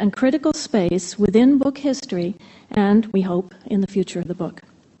creative and critical space within book history and, we hope, in the future of the book.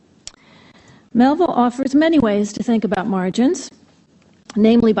 Melville offers many ways to think about margins,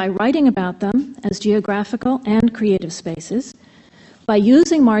 namely by writing about them as geographical and creative spaces, by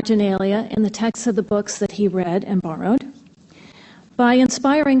using marginalia in the texts of the books that he read and borrowed, by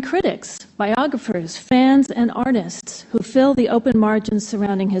inspiring critics, biographers, fans, and artists who fill the open margins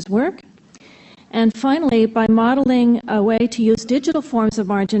surrounding his work, and finally, by modeling a way to use digital forms of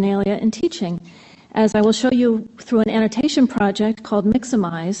marginalia in teaching, as I will show you through an annotation project called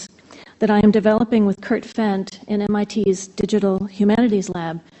Miximize that I am developing with Kurt Fent in MIT's Digital Humanities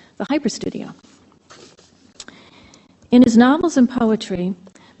Lab, the HyperStudio. In his novels and poetry,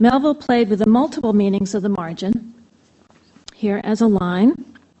 Melville played with the multiple meanings of the margin, here as a line,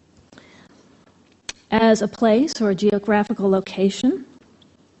 as a place or a geographical location,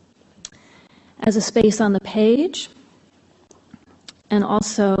 as a space on the page, and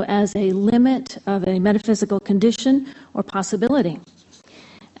also as a limit of a metaphysical condition or possibility.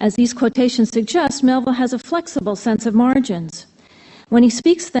 As these quotations suggest, Melville has a flexible sense of margins. When he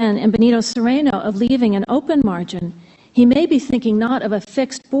speaks then in Benito Sereno of leaving an open margin, he may be thinking not of a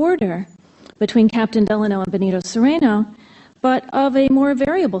fixed border between Captain Delano and Benito Sereno, but of a more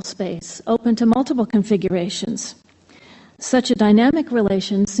variable space, open to multiple configurations. Such a dynamic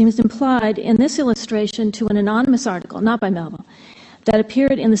relation seems implied in this illustration to an anonymous article, not by Melville, that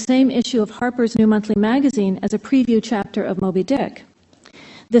appeared in the same issue of Harper's New Monthly Magazine as a preview chapter of Moby Dick.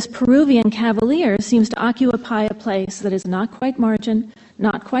 This Peruvian cavalier seems to occupy a place that is not quite margin,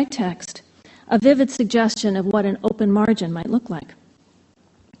 not quite text, a vivid suggestion of what an open margin might look like.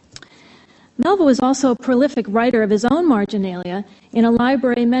 Melville was also a prolific writer of his own marginalia in a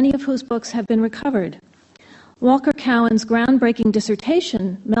library many of whose books have been recovered. Walker Cowan's groundbreaking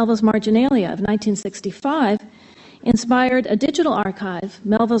dissertation, Melville's Marginalia of 1965, inspired a digital archive,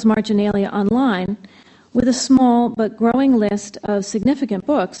 Melville's Marginalia Online, with a small but growing list of significant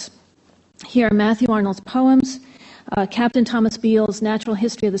books. Here are Matthew Arnold's poems, Captain Thomas Beale's Natural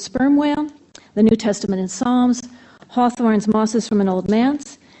History of the Sperm Whale, the New Testament and Psalms, Hawthorne's Mosses from an Old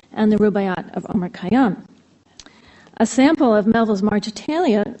Manse, and the Rubaiyat of Omar Khayyam. A sample of Melville's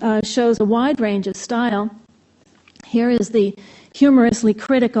Marginalia shows a wide range of style. Here is the humorously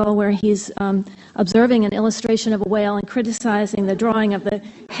critical, where he's observing an illustration of a whale and criticizing the drawing of the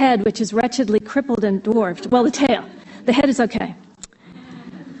head, which is wretchedly crippled and dwarfed. Well, the tail. The head is okay.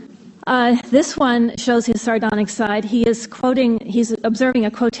 This one shows his sardonic side. He's observing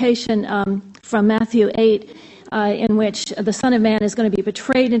a quotation from Matthew 8, in which the Son of Man is going to be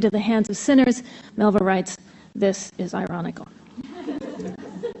betrayed into the hands of sinners. Melville writes, "This is ironical."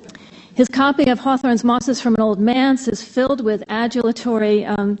 His copy of Hawthorne's Mosses from an Old Manse is filled with adulatory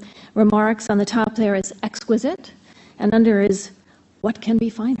remarks. On the top there is exquisite, and under is what can be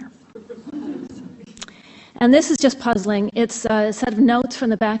finer. And this is just puzzling. It's a set of notes from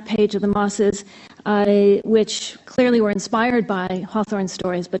the back page of the Mosses, which clearly were inspired by Hawthorne's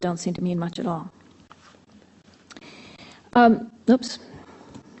stories, but don't seem to mean much at all.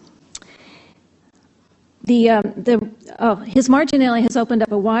 His Marginalia has opened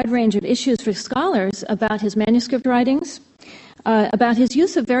up a wide range of issues for scholars about his manuscript writings, about his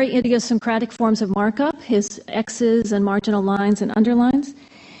use of very idiosyncratic forms of markup, his X's and marginal lines and underlines,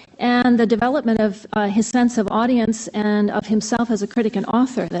 and the development of his sense of audience and of himself as a critic and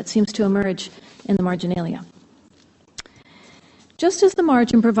author that seems to emerge in the Marginalia. Just as the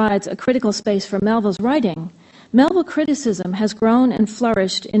margin provides a critical space for Melville's writing, Melville criticism has grown and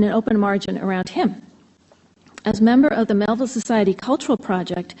flourished in an open margin around him. As member of the Melville Society Cultural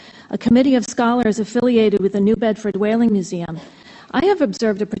Project, a committee of scholars affiliated with the New Bedford Whaling Museum, I have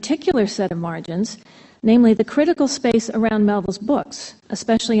observed a particular set of margins, namely the critical space around Melville's books,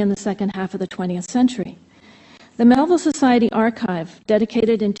 especially in the second half of the 20th century. The Melville Society Archive,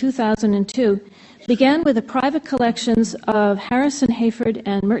 dedicated in 2002, began with the private collections of Harrison Hayford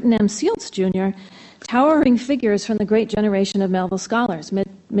and Merton M. Sealtz Jr., towering figures from the great generation of Melville scholars,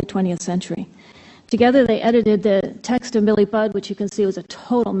 mid-20th century. Together they edited the text of Billy Budd, which you can see was a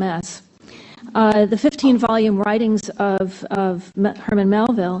total mess, the 15-volume writings of Herman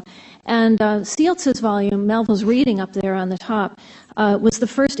Melville, and Sealtz's volume, Melville's Reading, up there on the top, was the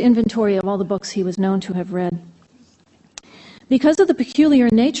first inventory of all the books he was known to have read. Because of the peculiar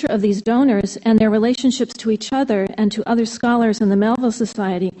nature of these donors and their relationships to each other and to other scholars in the Melville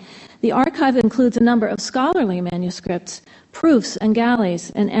Society, the archive includes a number of scholarly manuscripts, proofs and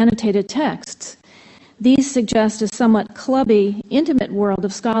galleys, and annotated texts. These suggest a somewhat clubby, intimate world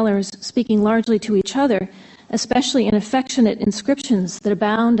of scholars speaking largely to each other, especially in affectionate inscriptions that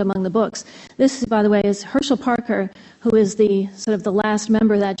abound among the books. This, by the way, is Herschel Parker, who is the sort of the last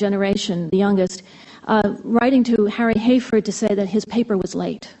member of that generation, the youngest, writing to Harry Hayford to say that his paper was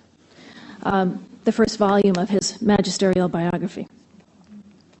late, the first volume of his magisterial biography.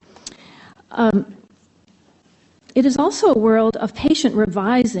 It is also a world of patient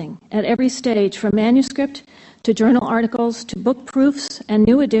revising at every stage, from manuscript to journal articles to book proofs and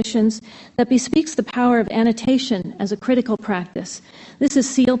new editions, that bespeaks the power of annotation as a critical practice. This is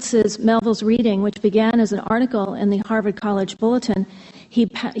Sealtz's Melville's Reading, which began as an article in the Harvard College Bulletin. He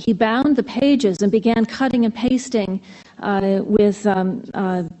bound the pages and began cutting and pasting with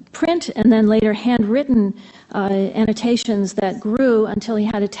print and then later handwritten annotations that grew until he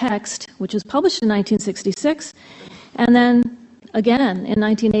had a text, which was published in 1966. And then again in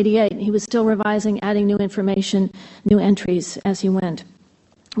 1988, he was still revising, adding new information, new entries as he went.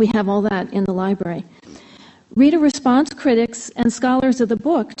 We have all that in the library. Reader response critics and scholars of the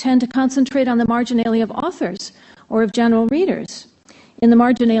book tend to concentrate on the marginalia of authors or of general readers. In the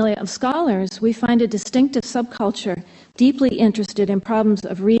marginalia of scholars, we find a distinctive subculture deeply interested in problems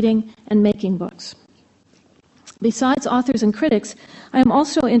of reading and making books. Besides authors and critics, I am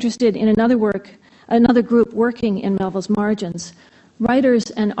also interested in another group working in Melville's margins, writers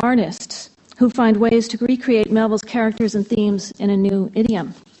and artists who find ways to recreate Melville's characters and themes in a new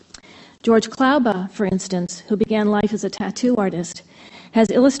idiom. George Klauba, for instance, who began life as a tattoo artist, has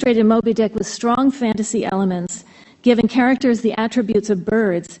illustrated Moby Dick with strong fantasy elements, giving characters the attributes of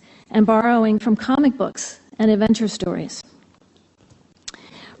birds and borrowing from comic books and adventure stories.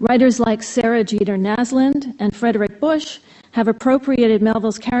 Writers like Sarah Jeter Naslund and Frederick Bush have appropriated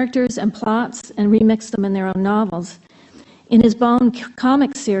Melville's characters and plots and remixed them in their own novels. In his Bone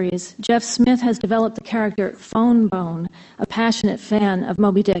comic series, Jeff Smith has developed the character Phone Bone, a passionate fan of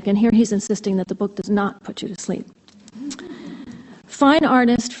Moby Dick, and here he's insisting that the book does not put you to sleep. Fine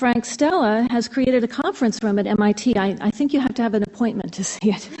artist Frank Stella has created a conference room at MIT. I think you have to have an appointment to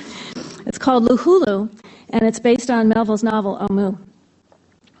see it. It's called Luhulu, and it's based on Melville's novel Omu.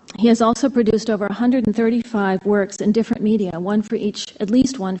 He has also produced over 135 works in different media, at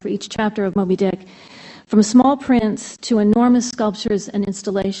least one for each chapter of Moby Dick, from small prints to enormous sculptures and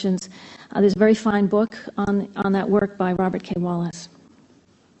installations. There's a very fine book on that work by Robert K. Wallace.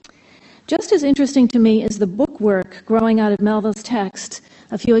 Just as interesting to me is the book work growing out of Melville's text,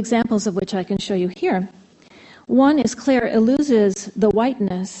 a few examples of which I can show you here. One is Claire Illouz's The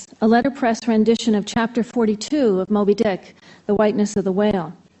Whiteness, a letterpress rendition of chapter 42 of Moby Dick, The Whiteness of the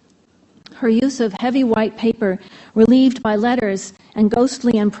Whale. Her use of heavy white paper relieved by letters and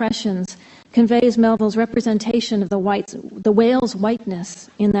ghostly impressions conveys Melville's representation of the whale's whiteness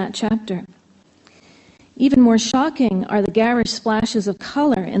in that chapter. Even more shocking are the garish splashes of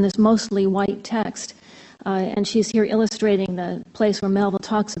color in this mostly white text. And she's here illustrating the place where Melville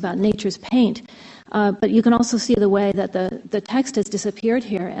talks about nature's paint. But you can also see the way that the text has disappeared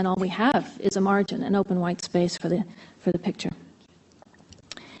here, and all we have is a margin, an open white space for the picture.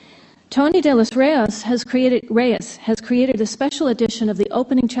 Tony de los Reyes has created a special edition of the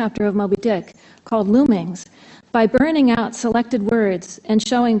opening chapter of Moby Dick called Loomings by burning out selected words and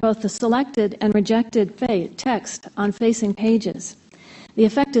showing both the selected and rejected text on facing pages. The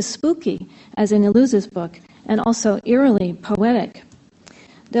effect is spooky, as in Illouz's book, and also eerily poetic.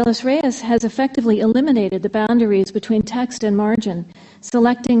 De los Reyes has effectively eliminated the boundaries between text and margin,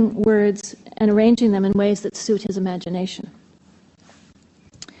 selecting words and arranging them in ways that suit his imagination.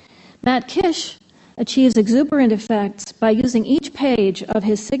 Matt Kish achieves exuberant effects by using each page of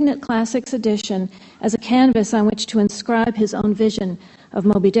his Signet Classics edition as a canvas on which to inscribe his own vision of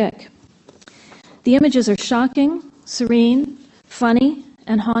Moby Dick. The images are shocking, serene, funny,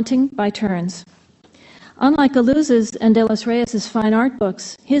 and haunting by turns. Unlike Illouz's and de los Reyes' fine art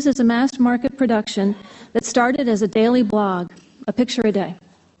books, his is a mass-market production that started as a daily blog, a picture a day,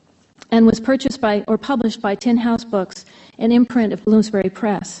 and was published by Tin House Books, an imprint of Bloomsbury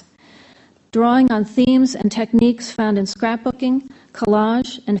Press. Drawing on themes and techniques found in scrapbooking,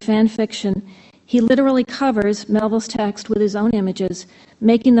 collage, and fan fiction, he literally covers Melville's text with his own images,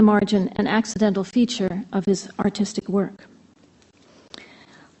 making the margin an accidental feature of his artistic work.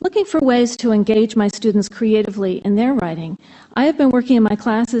 Looking for ways to engage my students creatively in their writing, I have been working in my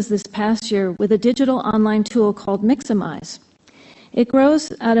classes this past year with a digital online tool called Miximize. It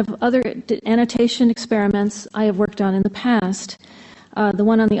grows out of other annotation experiments I have worked on in the past. The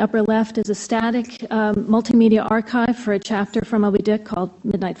one on the upper left is a static multimedia archive for a chapter from Moby Dick called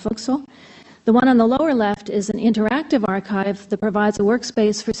Midnight Forecastle. The one on the lower left is an interactive archive that provides a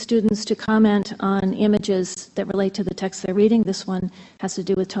workspace for students to comment on images that relate to the text they're reading. This one has to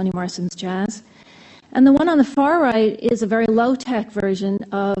do with Toni Morrison's jazz. And the one on the far right is a very low-tech version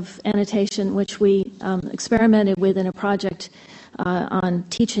of annotation, which we experimented with in a project on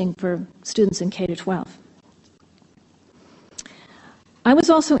teaching for students in K-12. I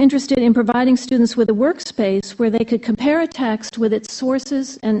was also interested in providing students with a workspace where they could compare a text with its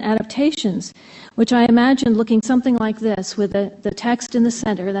sources and adaptations, which I imagined looking something like this, with the text in the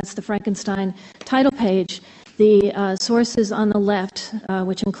center, that's the Frankenstein title page, the sources on the left,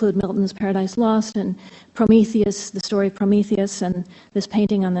 which include Milton's Paradise Lost and Prometheus, the story of Prometheus, and this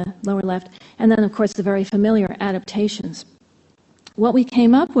painting on the lower left, and then, of course, the very familiar adaptations. What we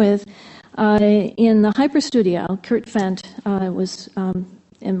came up with in the HyperStudio, Kurt Fent was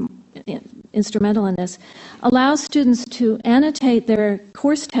instrumental in this, allows students to annotate their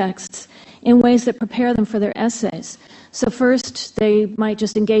course texts in ways that prepare them for their essays. So first, they might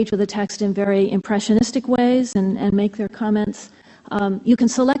just engage with the text in very impressionistic ways and make their comments. You can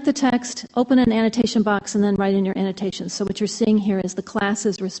select the text, open an annotation box, and then write in your annotations. So what you're seeing here is the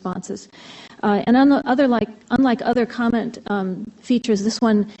class's responses. And unlike other comment features, this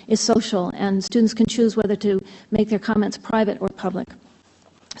one is social, and students can choose whether to make their comments private or public.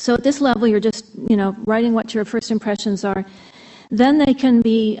 So at this level, you're just, writing what your first impressions are. Then they can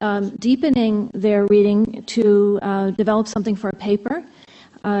be deepening their reading to develop something for a paper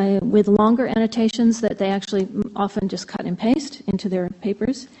with longer annotations that they actually often just cut and paste into their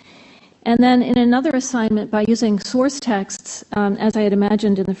papers. And then in another assignment, by using source texts, as I had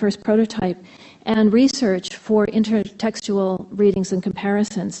imagined in the first prototype, and research for intertextual readings and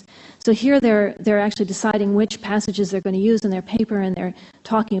comparisons. So here they're actually deciding which passages they're going to use in their paper, and they're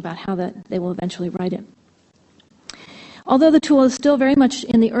talking about how they will eventually write it. Although the tool is still very much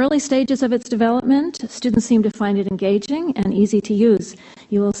in the early stages of its development, students seem to find it engaging and easy to use.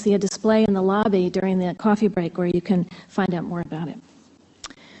 You will see a display in the lobby during the coffee break where you can find out more about it.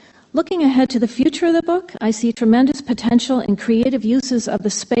 Looking ahead to the future of the book, I see tremendous potential in creative uses of the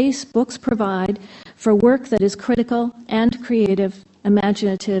space books provide for work that is critical and creative,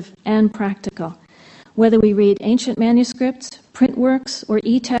 imaginative, and practical. Whether we read ancient manuscripts, print works, or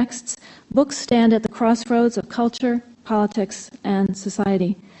e-texts, books stand at the crossroads of culture, politics, and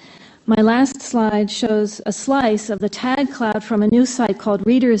society. My last slide shows a slice of the tag cloud from a new site called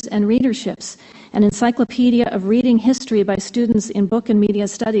Readers and Readerships, an encyclopedia of reading history by students in book and media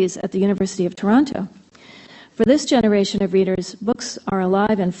studies at the University of Toronto. For this generation of readers, books are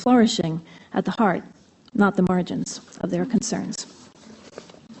alive and flourishing at the heart, not the margins, of their concerns.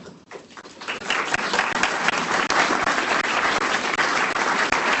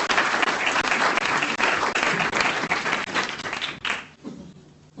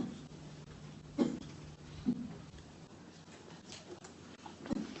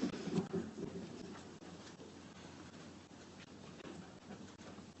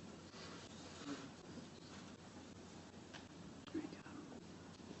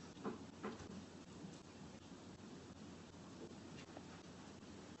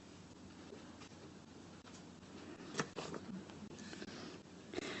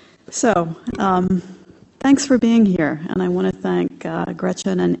 So, thanks for being here, and I want to thank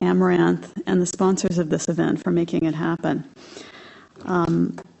Gretchen and Amaranth and the sponsors of this event for making it happen.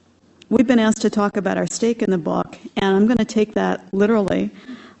 We've been asked to talk about our stake in the book, and I'm going to take that literally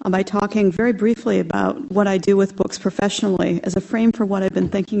by talking very briefly about what I do with books professionally as a frame for what I've been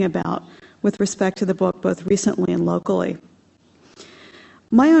thinking about with respect to the book both recently and locally.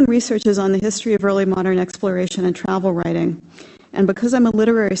 My own research is on the history of early modern exploration and travel writing. And because I'm a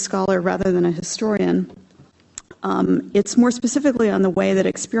literary scholar rather than a historian, it's more specifically on the way that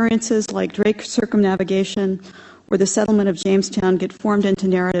experiences like Drake's circumnavigation or the settlement of Jamestown get formed into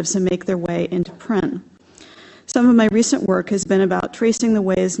narratives and make their way into print. Some of my recent work has been about tracing the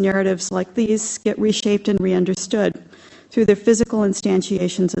ways narratives like these get reshaped and re-understood through their physical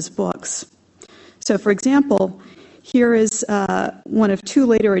instantiations as books. So, for example, here is one of two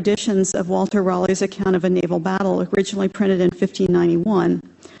later editions of Walter Raleigh's account of a naval battle, originally printed in 1591.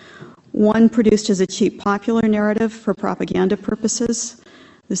 One produced as a cheap popular narrative for propaganda purposes.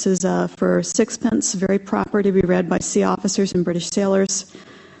 This is for sixpence, very proper to be read by sea officers and British sailors.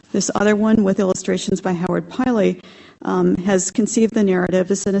 This other one, with illustrations by Howard Piley, has conceived the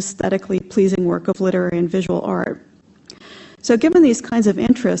narrative as an aesthetically pleasing work of literary and visual art. So given these kinds of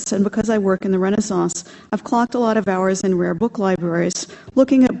interests, and because I work in the Renaissance, I've clocked a lot of hours in rare book libraries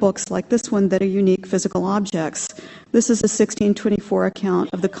looking at books like this one that are unique physical objects. This is a 1624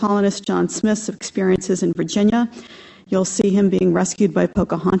 account of the colonist John Smith's experiences in Virginia. You'll see him being rescued by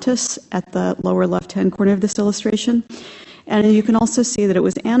Pocahontas at the lower left-hand corner of this illustration. And you can also see that it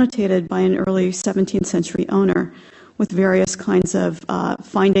was annotated by an early 17th century owner with various kinds of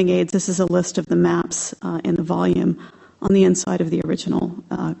finding aids. This is a list of the maps in the volume on the inside of the original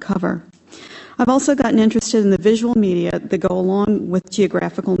cover. I've also gotten interested in the visual media that go along with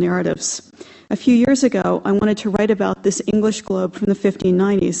geographical narratives. A few years ago, I wanted to write about this English globe from the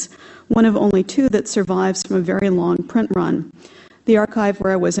 1590s, one of only two that survives from a very long print run. The archive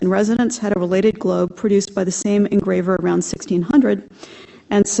where I was in residence had a related globe produced by the same engraver around 1600,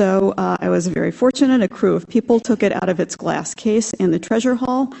 and so I was very fortunate. A crew of people took it out of its glass case in the treasure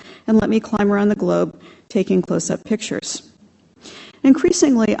hall and let me climb around the globe taking close-up pictures.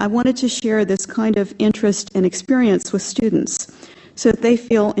 Increasingly, I wanted to share this kind of interest and experience with students so that they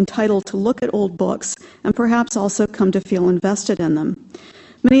feel entitled to look at old books and perhaps also come to feel invested in them.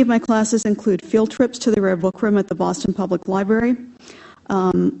 Many of my classes include field trips to the Rare Book Room at the Boston Public Library.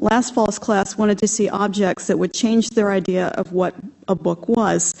 Last fall's class wanted to see objects that would change their idea of what a book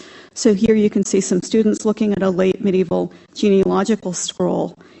was. So here you can see some students looking at a late medieval genealogical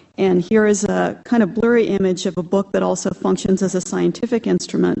scroll. And here is a kind of blurry image of a book that also functions as a scientific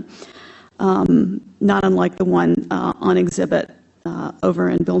instrument. not unlike the one on exhibit over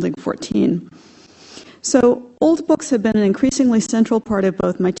in Building 14. So old books have been an increasingly central part of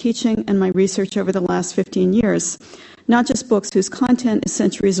both my teaching and my research over the last 15 years. Not just books whose content is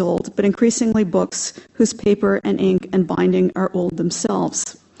centuries old, but increasingly books whose paper and ink and binding are old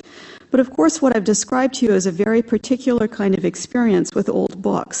themselves. But of course, what I've described to you is a very particular kind of experience with old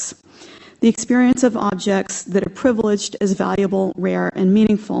books. The experience of objects that are privileged as valuable, rare, and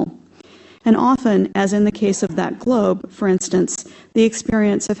meaningful. And often, as in the case of that globe, for instance, the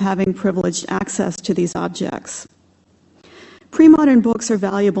experience of having privileged access to these objects. Pre-modern books are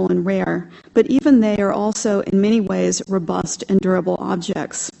valuable and rare, but even they are also in many ways robust and durable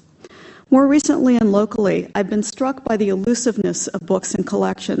objects. More recently and locally, I've been struck by the elusiveness of books and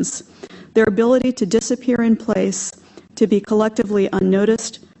collections, their ability to disappear in place, to be collectively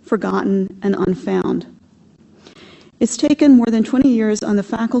unnoticed, forgotten, and unfound. It's taken more than 20 years on the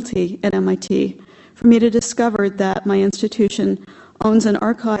faculty at MIT for me to discover that my institution owns an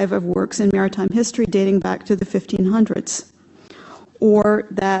archive of works in maritime history dating back to the 1500s, or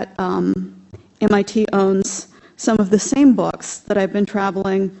that MIT owns some of the same books that I've been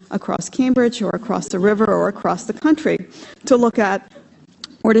traveling across Cambridge or across the river or across the country to look at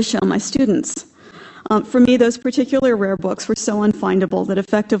or to show my students. For me, those particular rare books were so unfindable that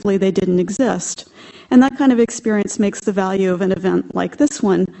effectively they didn't exist. And that kind of experience makes the value of an event like this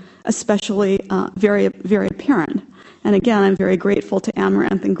one especially very, very apparent. And again, I'm very grateful to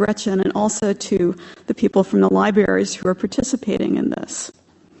Amaranth and Gretchen and also to the people from the libraries who are participating in this.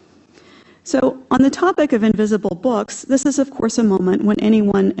 So on the topic of invisible books, this is of course a moment when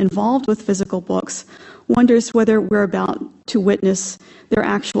anyone involved with physical books wonders whether we're about to witness their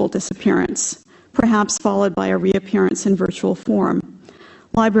actual disappearance, perhaps followed by a reappearance in virtual form.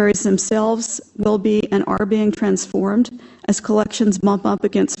 Libraries themselves will be and are being transformed as collections bump up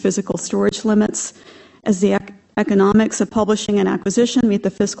against physical storage limits, as the economics of publishing and acquisition meet the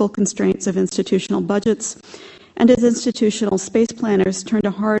fiscal constraints of institutional budgets, and as institutional space planners turn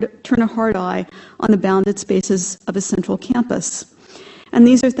a hard eye on the bounded spaces of a central campus. And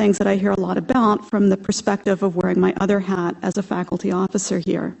these are things that I hear a lot about from the perspective of wearing my other hat as a faculty officer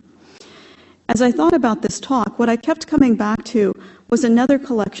here. As I thought about this talk, what I kept coming back to was another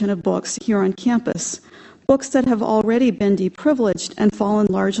collection of books here on campus, books that have already been deprivileged and fallen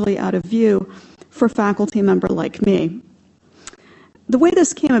largely out of view for a faculty member like me. The way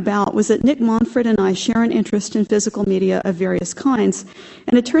this came about was that Nick Monfort and I share an interest in physical media of various kinds,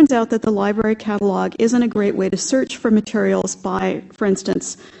 and it turns out that the library catalog isn't a great way to search for materials by, for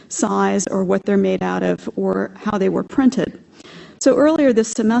instance, size or what they're made out of or how they were printed. So earlier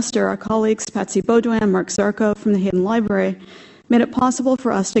this semester, our colleagues Patsy Baudouin and Mark Zarko from the Hayden Library made it possible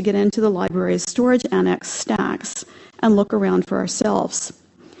for us to get into the library's storage annex stacks and look around for ourselves.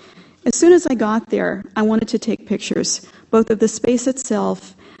 As soon as I got there, I wanted to take pictures, both of the space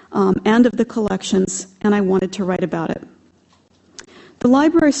itself and of the collections, and I wanted to write about it. The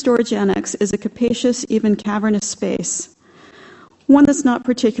library storage annex is a capacious, even cavernous space, one that's not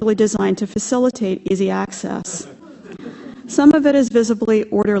particularly designed to facilitate easy access. Some of it is visibly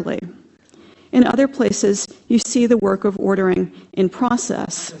orderly. In other places, you see the work of ordering in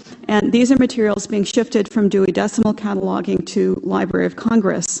process, and these are materials being shifted from Dewey Decimal Cataloging to Library of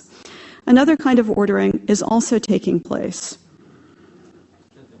Congress. Another kind of ordering is also taking place.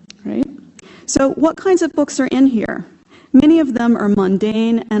 Right? So what kinds of books are in here? Many of them are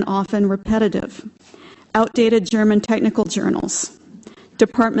mundane and often repetitive. Outdated German technical journals,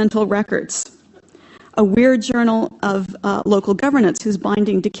 departmental records, a weird journal of local governance whose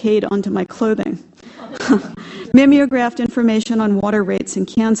binding decayed onto my clothing, mimeographed information on water rates in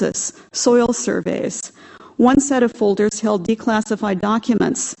Kansas, soil surveys. One set of folders held declassified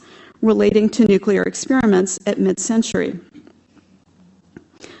documents relating to nuclear experiments at mid-century.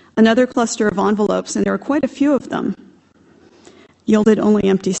 Another cluster of envelopes, and there are quite a few of them, yielded only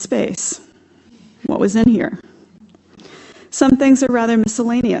empty space. What was in here? Some things are rather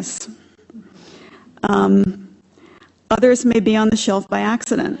miscellaneous. Others may be on the shelf by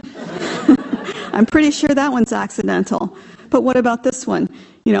accident. I'm pretty sure that one's accidental. But what about this one?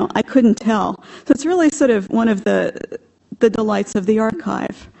 You know, I couldn't tell. So it's really sort of one of the delights of the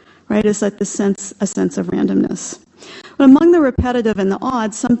archive, right, is that a sense of randomness. But among the repetitive and the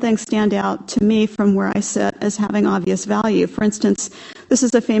odd, some things stand out to me from where I sit as having obvious value. For instance, this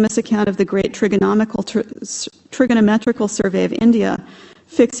is a famous account of the great trigonometrical survey of India,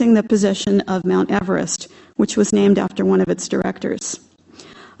 fixing the position of Mount Everest, which was named after one of its directors.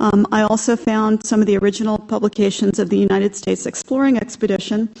 I also found some of the original publications of the United States Exploring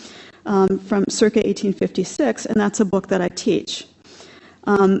Expedition from circa 1856, and that's a book that I teach.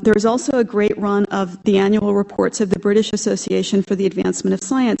 There is also a great run of the annual reports of the British Association for the Advancement of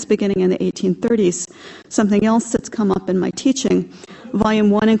Science beginning in the 1830s, something else that's come up in my teaching. Volume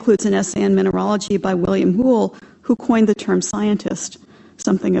 1 includes an essay on mineralogy by William Whewell, who coined the term scientist,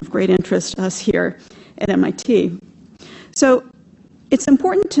 something of great interest to us here at MIT. So it's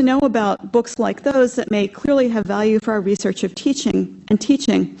important to know about books like those that may clearly have value for our research of teaching,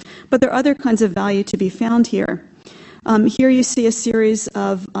 but there are other kinds of value to be found here. Here you see a series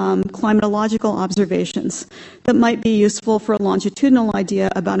of climatological observations that might be useful for a longitudinal idea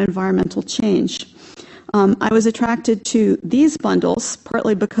about environmental change. I was attracted to these bundles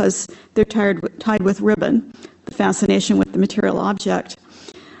partly because they're tied with ribbon, the fascination with the material object.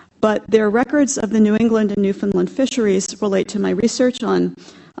 But their records of the New England and Newfoundland fisheries relate to my research on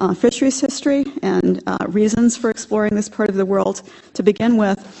fisheries history and reasons for exploring this part of the world to begin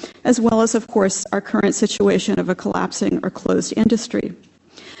with, as well as, of course, our current situation of a collapsing or closed industry.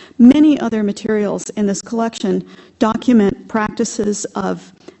 Many other materials in this collection document practices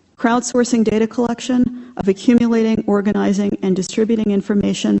of crowdsourcing data collection, of accumulating, organizing, and distributing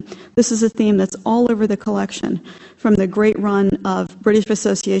information. This is a theme that's all over the collection, from the great run of British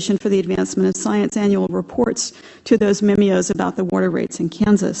Association for the Advancement of Science annual reports to those memeos about the water rates in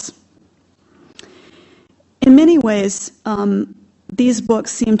Kansas. In many ways, these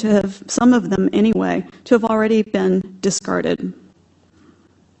books seem to have, some of them anyway, to have already been discarded.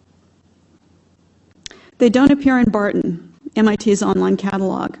 They don't appear in Barton, MIT's online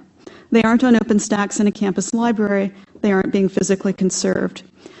catalog. They aren't on OpenStax in a campus library. They aren't being physically conserved.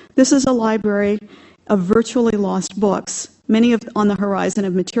 This is a library of virtually lost books, many on the horizon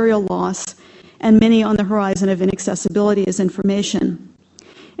of material loss, and many on the horizon of inaccessibility as information.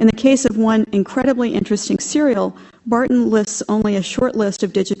 In the case of one incredibly interesting serial, Barton lists only a short list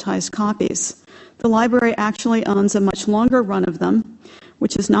of digitized copies. The library actually owns a much longer run of them,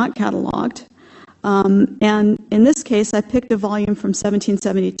 which is not cataloged. And in this case, I picked a volume from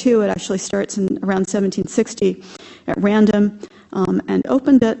 1772. It actually starts in around 1760 at random, and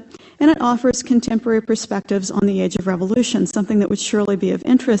opened it. And it offers contemporary perspectives on the Age of Revolution, something that would surely be of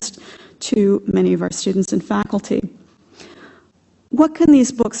interest to many of our students and faculty. What can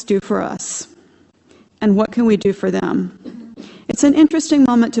these books do for us? And what can we do for them? It's an interesting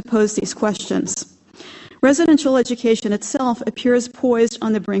moment to pose these questions. Residential education itself appears poised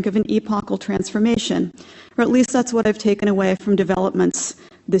on the brink of an epochal transformation, or at least that's what I've taken away from developments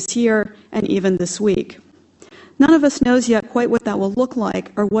this year and even this week. None of us knows yet quite what that will look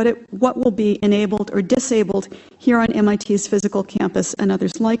like or what will be enabled or disabled here on MIT's physical campus and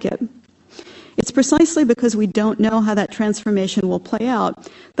others like it. It's precisely because we don't know how that transformation will play out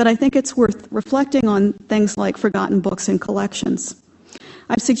that I think it's worth reflecting on things like forgotten books and collections.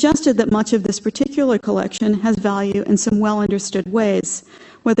 I've suggested that much of this particular collection has value in some well-understood ways,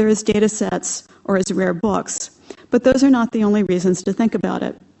 whether as data sets or as rare books, but those are not the only reasons to think about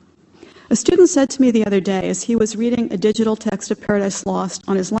it. A student said to me the other day, as he was reading a digital text of Paradise Lost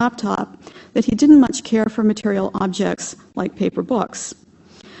on his laptop, that he didn't much care for material objects like paper books.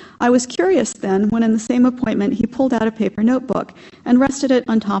 I was curious then when in the same appointment he pulled out a paper notebook and rested it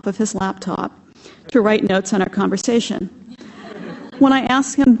on top of his laptop to write notes on our conversation. When I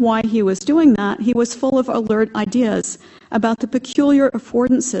asked him why he was doing that, he was full of alert ideas about the peculiar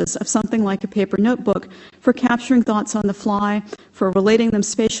affordances of something like a paper notebook for capturing thoughts on the fly, for relating them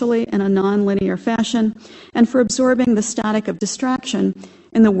spatially in a non-linear fashion, and for absorbing the static of distraction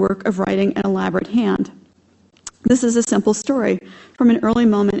in the work of writing an elaborate hand. This is a simple story from an early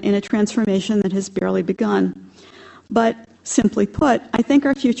moment in a transformation that has barely begun. But simply put, I think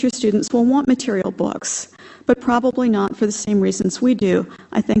our future students will want material books, but probably not for the same reasons we do.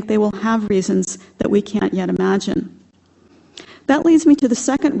 I think they will have reasons that we can't yet imagine. That leads me to the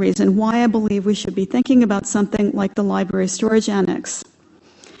second reason why I believe we should be thinking about something like the library storage annex.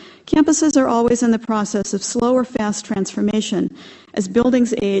 Campuses are always in the process of slow or fast transformation as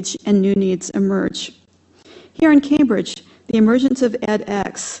buildings age and new needs emerge. Here in Cambridge, the emergence of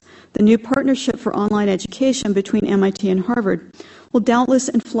edX, the new partnership for online education between MIT and Harvard, will doubtless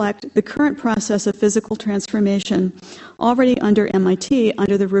inflect the current process of physical transformation already under MIT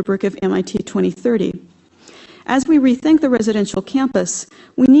under the rubric of MIT 2030. As we rethink the residential campus,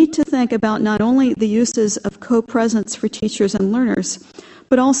 we need to think about not only the uses of co-presence for teachers and learners,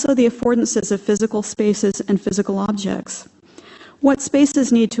 but also the affordances of physical spaces and physical objects. What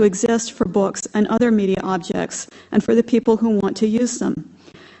spaces need to exist for books and other media objects and for the people who want to use them?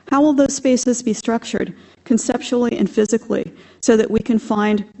 How will those spaces be structured, conceptually and physically, so that we can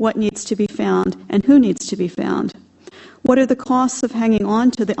find what needs to be found and who needs to be found? What are the costs of hanging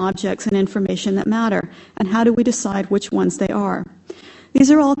on to the objects and information that matter, and how do we decide which ones they are? These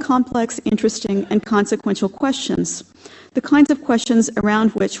are all complex, interesting, and consequential questions, the kinds of questions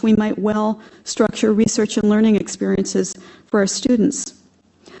around which we might well structure research and learning experiences for our students.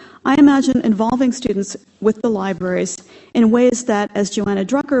 I imagine involving students with the libraries in ways that, as Joanna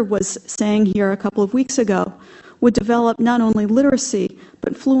Drucker was saying here a couple of weeks ago, would develop not only literacy,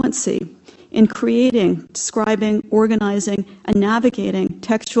 but fluency in creating, describing, organizing, and navigating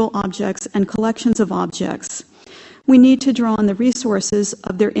textual objects and collections of objects. We need to draw on the resources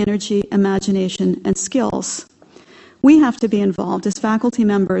of their energy, imagination, and skills. We have to be involved as faculty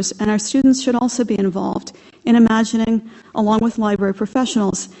members, and our students should also be involved in imagining, along with library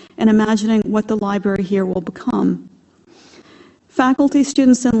professionals, and imagining what the library here will become. Faculty,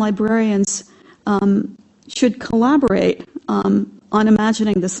 students, and librarians should collaborate on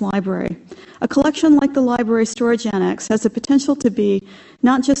imagining this library. A collection like the Library Storage Annex has the potential to be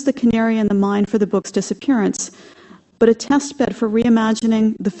not just the canary in the mine for the book's disappearance, but a testbed for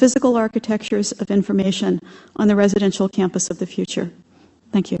reimagining the physical architectures of information on the residential campus of the future.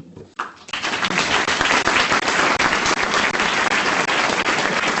 Thank you.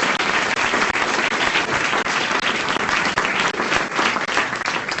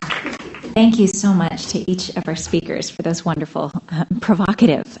 Thank you so much to each of our speakers for those wonderful,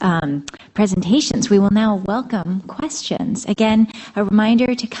 provocative presentations. We will now welcome questions. Again, a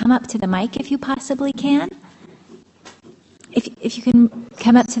reminder to come up to the mic if you possibly can. If you can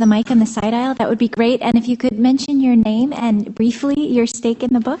come up to the mic on the side aisle, that would be great. And if you could mention your name and briefly your stake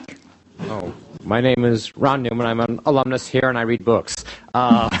in the book. Oh, my name is Ron Newman. I'm an alumnus here, and I read books.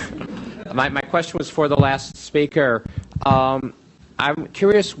 My question was for the last speaker. I'm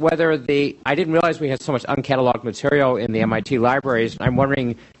curious whether I didn't realize we had so much uncatalogued material in the MIT libraries. I'm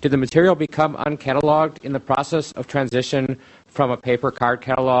wondering, did the material become uncatalogued in the process of transition from a paper card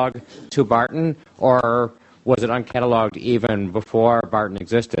catalog to Barton, or was it uncatalogued even before Barton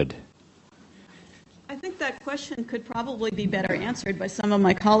existed? I think that question could probably be better answered by some of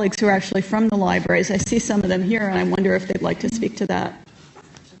my colleagues who are actually from the libraries. I see some of them here, and I wonder if they'd like to speak to that.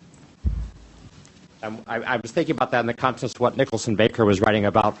 I was thinking about that in the context of what Nicholson Baker was writing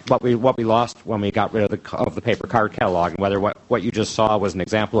about what we lost when we got rid of the paper card catalog, and whether what you just saw was an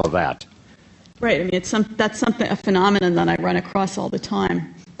example of that. Right. I mean, that's a phenomenon that I run across all the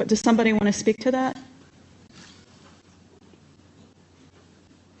time. But does somebody want to speak to that?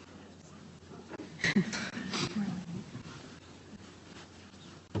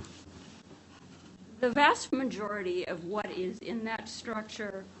 The vast majority of what is in that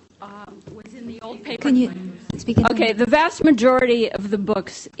structure was in the old paper. Can you speak in? Okay, the vast majority of the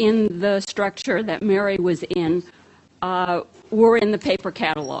books in the structure that Mary was in were in the paper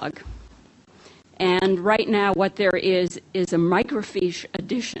catalog. And right now what there is a microfiche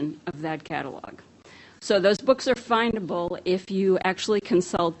edition of that catalog. So those books are findable if you actually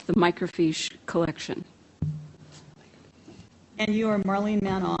consult the microfiche collection. And you are Marlene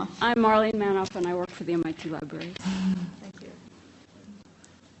Manoff. I'm Marlene Manoff, and I work for the MIT Library. Thank you.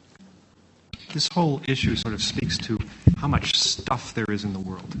 This whole issue sort of speaks to how much stuff there is in the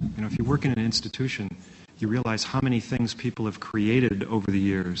world. You know, if you work in an institution, you realize how many things people have created over the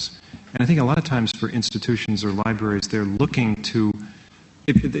years. And I think a lot of times for institutions or libraries, they're looking to,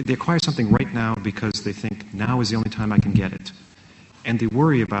 they acquire something right now because they think now is the only time I can get it. And they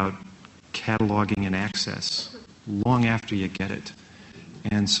worry about cataloging and access long after you get it.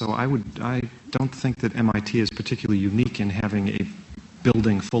 And so I don't think that MIT is particularly unique in having a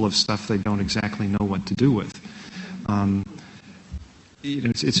building full of stuff they don't exactly know what to do with.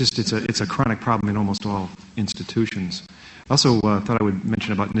 It's a chronic problem in almost all institutions. I also thought I would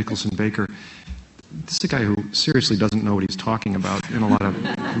mention about Nicholson Baker. This is a guy who seriously doesn't know what he's talking about in a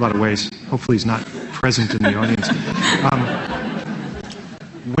lot of ways. Hopefully he's not present in the audience.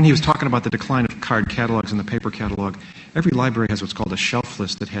 When he was talking about the decline of card catalogs and the paper catalog, every library has what's called a shelf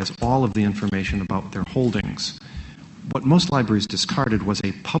list that has all of the information about their holdings. What most libraries discarded was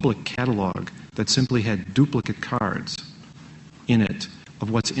a public catalog that simply had duplicate cards in it of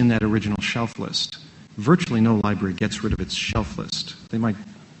what's in that original shelf list. Virtually no library gets rid of its shelf list. They might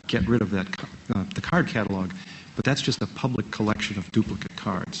get rid of that the card catalog, but that's just a public collection of duplicate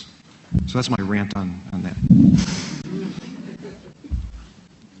cards. So that's my rant on that.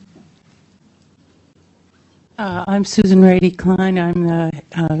 I'm Susan Rady Klein. I'm the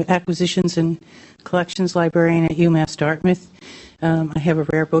Acquisitions and Collections Librarian at UMass Dartmouth. I have a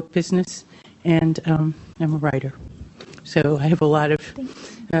rare book business, and I'm a writer. So I have a lot of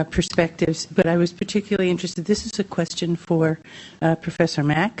perspectives, but I was particularly interested. This is a question for Professor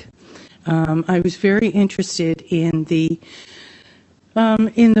Mack. I was very interested in the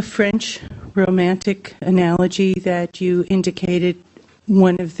French Romantic analogy that you indicated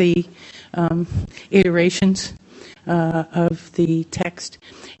one of the iterations of the text.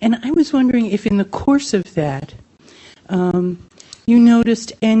 And I was wondering if in the course of that, you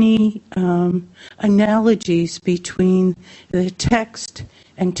noticed any analogies between the text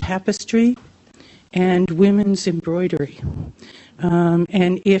and tapestry and women's embroidery,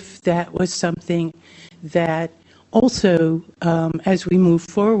 and if that was something that also, as we move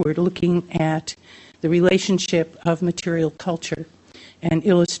forward, looking at the relationship of material culture and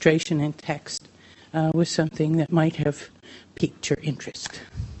illustration and text was something that might have piqued your interest.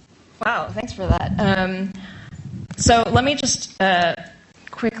 Wow, thanks for that. So let me just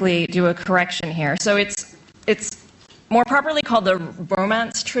quickly do a correction here. So it's more properly called the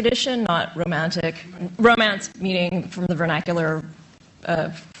Romance tradition, not romantic. Romance meaning from the vernacular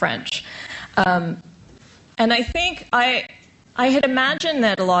French. And I think I had imagined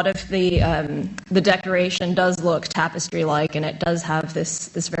that a lot of the decoration does look tapestry-like, and it does have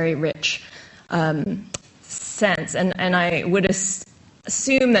this very rich sense. And I would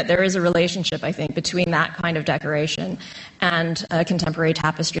assume that there is a relationship, I think, between that kind of decoration and contemporary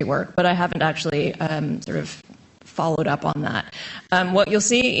tapestry work, but I haven't actually sort of followed up on that. What you'll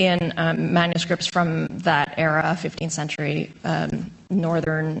see in manuscripts from that era, 15th century,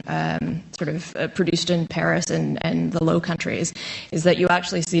 northern, sort of produced in Paris and the Low Countries, is that you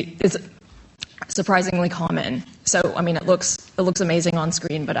actually see it's surprisingly common. So, I mean, it looks amazing on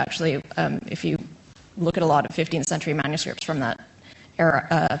screen, but actually, if you look at a lot of 15th century manuscripts from that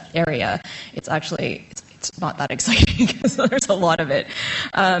area, it's actually it's not that exciting because there's a lot of it.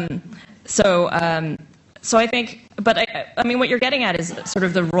 So I think, but I mean, what you're getting at is sort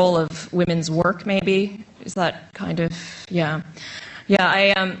of the role of women's work, maybe. Is that kind of, yeah.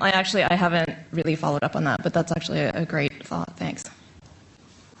 I haven't really followed up on that, but that's actually a great thought. Thanks.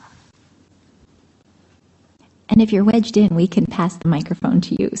 And if you're wedged in, we can pass the microphone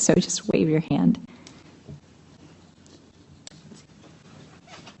to you, so just wave your hand.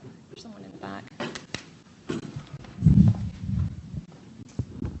 There's someone in the back.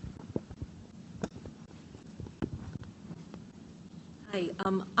 Hi,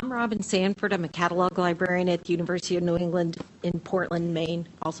 I'm Robin Sanford. I'm a catalog librarian at the University of New England in Portland, Maine,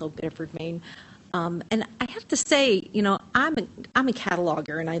 also Biddeford, Maine. And I have to say, you know, I'm a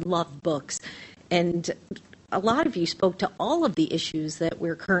cataloger and I love books. And a lot of you spoke to all of the issues that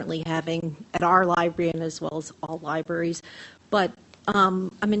we're currently having at our library and as well as all libraries. But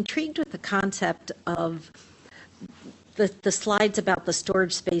I'm intrigued with the concept of the slides about the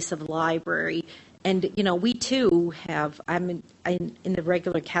storage space of the library. And, you know, we too have, in the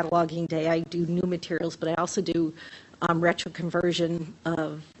regular cataloging day, I do new materials, but I also do retro conversion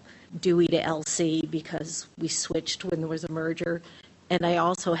of Dewey to LC because we switched when there was a merger. And I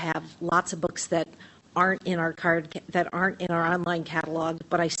also have lots of books that aren't in our online catalog,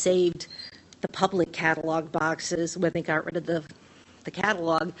 but I saved the public catalog boxes when they got rid of the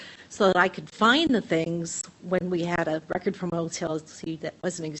catalog so that I could find the things when we had a record from OTLC that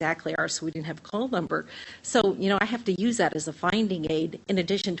wasn't exactly ours, so we didn't have a call number. So, you know, I have to use that as a finding aid in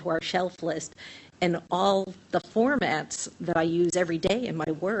addition to our shelf list and all the formats that I use every day in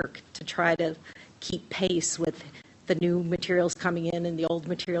my work to try to keep pace with the new materials coming in and the old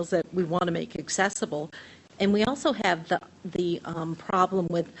materials that we want to make accessible. And we also have the problem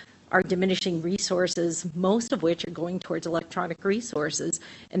with our diminishing resources, most of which are going towards electronic resources,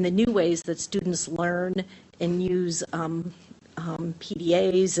 and the new ways that students learn and use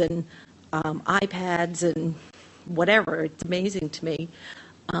PDAs and iPads and whatever. It's amazing to me.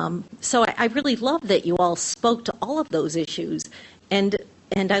 So I really love that you all spoke to all of those issues, and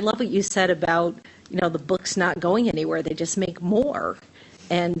I love what you said about, you know, the books not going anywhere; they just make more.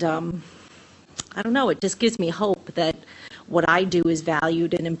 And I don't know, it just gives me hope that what I do is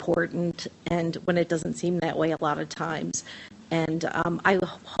valued and important, and when it doesn't seem that way a lot of times. And I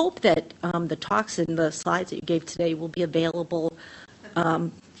hope that the talks and the slides that you gave today will be available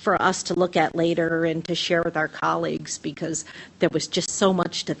for us to look at later and to share with our colleagues, because there was just so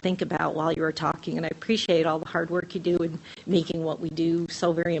much to think about while you were talking, and I appreciate all the hard work you do in making what we do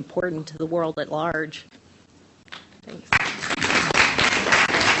so very important to the world at large. Thanks.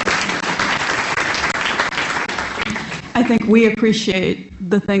 I think we appreciate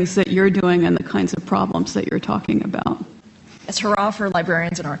the things that you're doing and the kinds of problems that you're talking about. It's hurrah for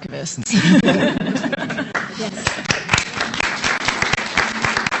librarians and archivists. Yes.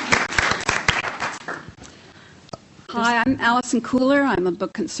 Hi, I'm Allison Cooler. I'm a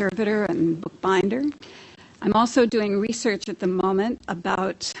book conservator and bookbinder. I'm also doing research at the moment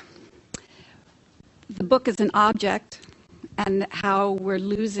about the book as an object and how we're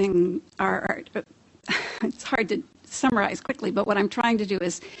losing our it's hard to summarize quickly, but what I'm trying to do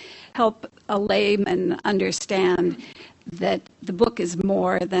is help a layman understand that the book is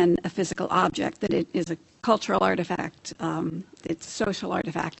more than a physical object, that it is a cultural artifact, it's a social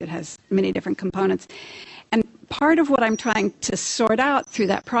artifact, it has many different components. And part of what I'm trying to sort out through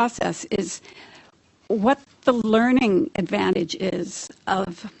that process is what the learning advantage is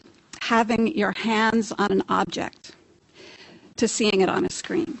of having your hands on an object to seeing it on a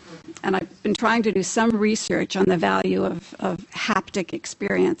screen. And I've been trying to do some research on the value of haptic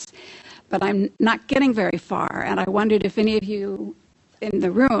experience, but I'm not getting very far. And I wondered if any of you in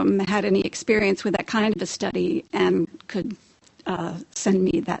the room had any experience with that kind of a study and could send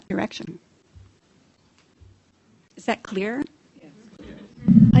me that direction. Is that clear?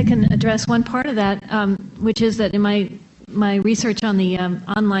 I can address one part of that, which is that in my research on the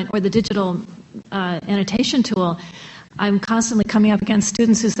online or the digital annotation tool, I'm constantly coming up against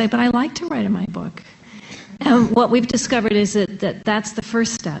students who say, but I like to write in my book. And what we've discovered is that that's the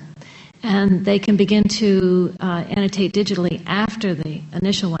first step. And they can begin to annotate digitally after the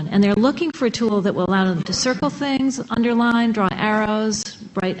initial one. And they're looking for a tool that will allow them to circle things, underline, draw arrows,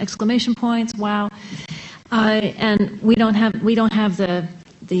 write exclamation points, wow. And we don't have the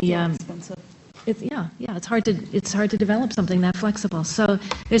it's hard to develop something that flexible. So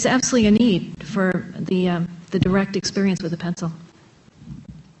there's absolutely a need for the direct experience with a pencil.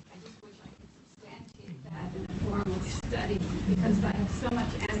 I just wish I could substantiate that in a formal study because I have so much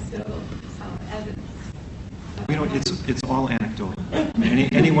anecdotal evidence. It's all anecdotal.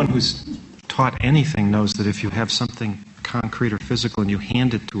 Anyone who's taught anything knows that if you have something concrete or physical and you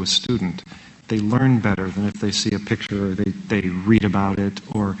hand it to a student, they learn better than if they see a picture or they read about it,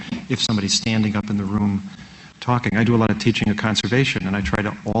 or if somebody's standing up in the room talking. I do a lot of teaching of conservation, and I try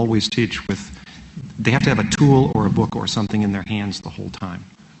to always teach with, they have to have a tool or a book or something in their hands the whole time.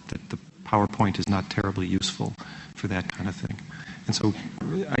 That the PowerPoint is not terribly useful for that kind of thing. And so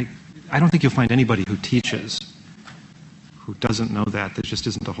I don't think you'll find anybody who teaches who doesn't know that. There just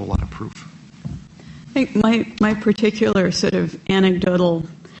isn't a whole lot of proof. I think my particular sort of anecdotal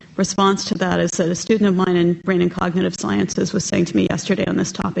response to that is that a student of mine in brain and cognitive sciences was saying to me yesterday on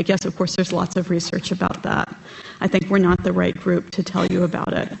this topic, yes, of course, there's lots of research about that. I think we're not the right group to tell you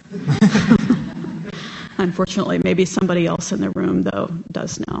about it. Unfortunately, maybe somebody else in the room, though,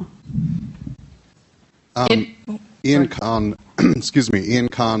 does know. Ian Kahn, Ian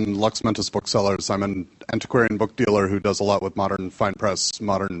Kahn, Lux Mentis Booksellers. I'm an antiquarian book dealer who does a lot with modern fine press,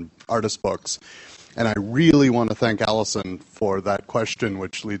 modern artist books. And I really want to thank Allison for that question,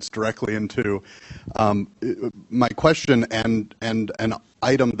 which leads directly into my question and an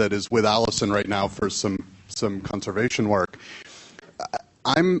item that is with Allison right now for some conservation work.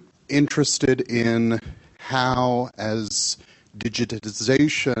 I'm interested in how, as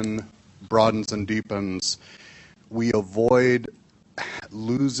digitization broadens and deepens, we avoid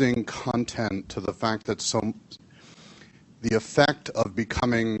losing content to the fact that the effect of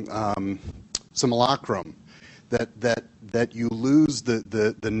becoming simulacrum, that you lose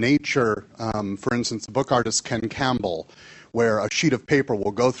the nature. For instance, the book artist Ken Campbell, where a sheet of paper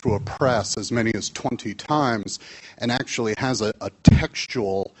will go through a press as many as 20 times and actually has a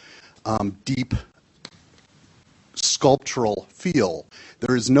textual, deep, sculptural feel.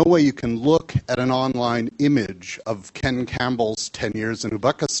 There is no way you can look at an online image of Ken Campbell's 10 years in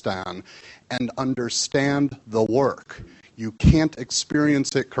Uzbekistan and understand the work. You can't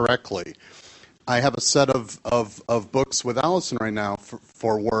experience it correctly. I have a set of books with Allison right now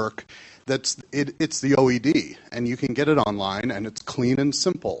for work. It's the OED, and you can get it online, and it's clean and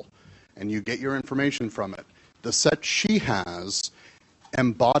simple, and you get your information from it. The set she has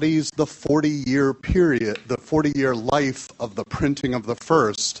embodies the 40-year period, the 40-year life of the printing of the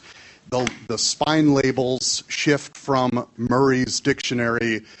first. The spine labels shift from Murray's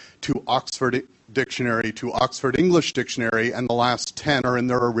dictionary to Oxford Dictionary to Oxford English Dictionary, and the last 10 are in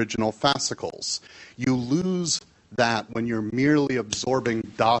their original fascicles. You lose that when you're merely absorbing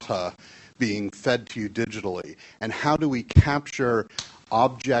data being fed to you digitally. And how do we capture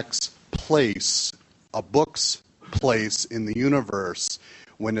objects' place, a book's place in the universe,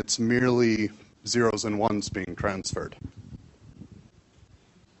 when it's merely zeros and ones being transferred?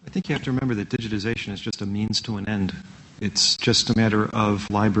 I think you have to remember that digitization is just a means to an end. It's just a matter of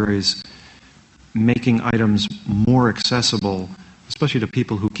libraries making items more accessible, especially to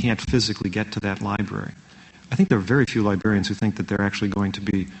people who can't physically get to that library. I think there are very few librarians who think that they're actually going to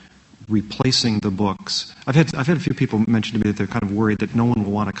be replacing the books. I've had a few people mention to me that they're kind of worried that no one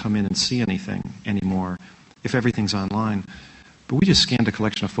will want to come in and see anything anymore if everything's online. But we just scanned a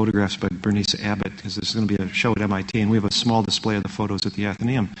collection of photographs by Bernice Abbott, because there's going to be a show at MIT, and we have a small display of the photos at the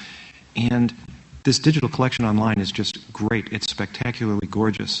Athenaeum. And this digital collection online is just great. It's spectacularly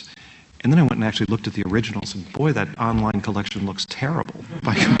gorgeous. And then I went and actually looked at the originals, and boy, that online collection looks terrible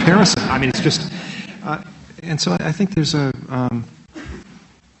by comparison. I mean, it's just, and so I think there's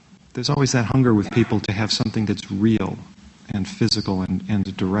always that hunger with people to have something that's real and physical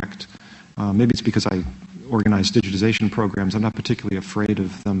and direct. Maybe it's because I organize digitization programs. I'm not particularly afraid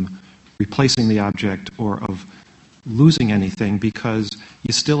of them replacing the object or of losing anything because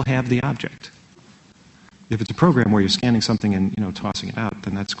you still have the object. If it's a program where you're scanning something and tossing it out,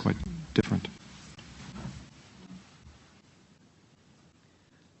 then that's quite different.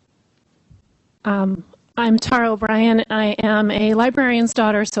 I'm Tara O'Brien. I am a librarian's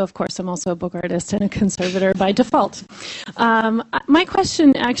daughter, so of course I'm also a book artist and a conservator by default. My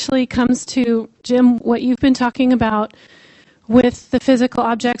question actually comes to, Jim, what you've been talking about with the physical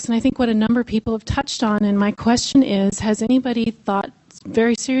objects, and I think what a number of people have touched on, and my question is, has anybody thought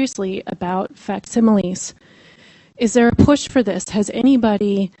very seriously about facsimiles? Is there a push for this? Does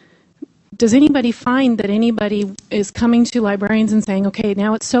anybody find that anybody is coming to librarians and saying, okay,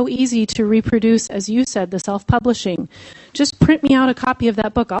 now it's so easy to reproduce, as you said, the self-publishing. Just print me out a copy of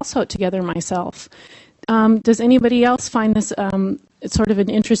that book. I'll sew it together myself. Does anybody else find this sort of an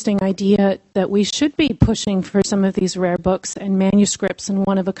interesting idea that we should be pushing for some of these rare books and manuscripts and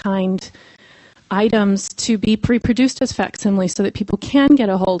one-of-a-kind items to be reproduced as facsimiles so that people can get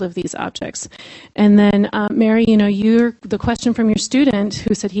a hold of these objects? And then, Mary, you're the question from your student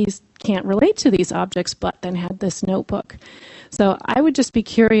who said he can't relate to these objects but then had this notebook. So I would just be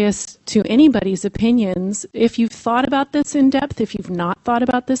curious to anybody's opinions. If you've thought about this in depth, if you've not thought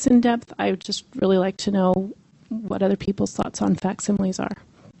about this in depth, I would just really like to know what other people's thoughts on facsimiles are.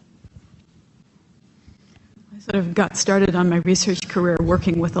 Sort of got started on my research career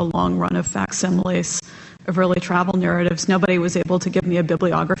working with a long run of facsimiles of early travel narratives. Nobody was able to give me a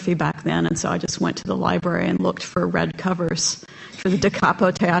bibliography back then, and so I just went to the library and looked for red covers for the Da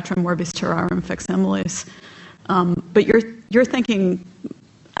Capo Teatrum Orbis Terrarum facsimiles. But you're thinking,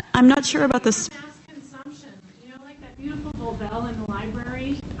 I'm not sure about this. Mass consumption, like that beautiful Volvel in the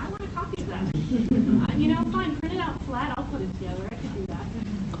library. I want a copy of that. Fine, print it out flat. I'll put it together. I could do that.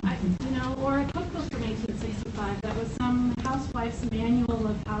 Or a cookbook from 1865 that was some housewife's manual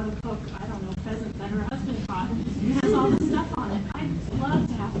of how to cook, I don't know, pheasant that her husband caught. It has all the stuff on it. I'd love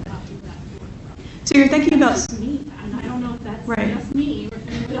to have a copy of that. So you're thinking about... me, and I don't know if that's just me or if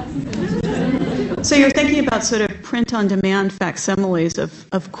anybody else. So you're thinking about sort of print-on-demand facsimiles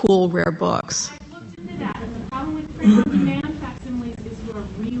of cool, rare books. I've looked into that, and the problem with print-on-demand facsimiles is you are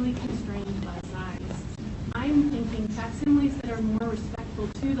really constrained by size. I'm thinking facsimiles that are more respectful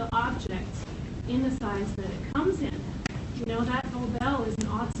to the object in the size that it comes in. That Volvel is an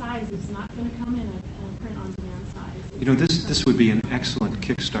odd size. It's not going to come in a print-on-demand size. This would be an excellent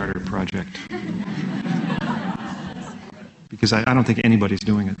Kickstarter project. Because I don't think anybody's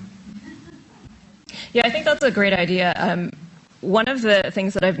doing it. Yeah, I think that's a great idea. One of the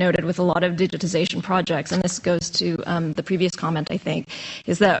things that I've noted with a lot of digitization projects, and this goes to the previous comment, I think,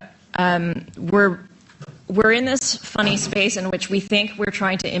 is that we're in this funny space in which we think we're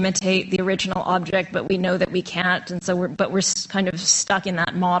trying to imitate the original object, but we know that we can't, and so we're kind of stuck in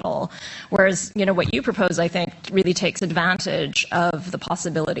that model. Whereas, what you propose, I think, really takes advantage of the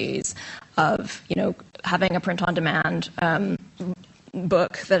possibilities of, having a print-on-demand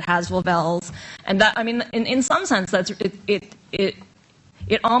book that has Volvels, and that, in some sense, that's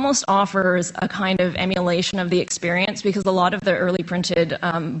it almost offers a kind of emulation of the experience, because a lot of the early printed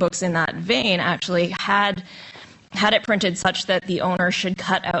books in that vein actually had it printed such that the owner should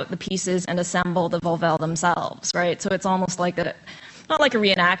cut out the pieces and assemble the Volvel themselves, right? So it's almost like not like a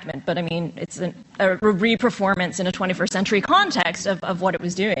reenactment, but it's a re-performance in a 21st century context of what it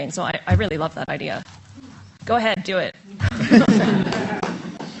was doing. So I really love that idea. Go ahead, do it.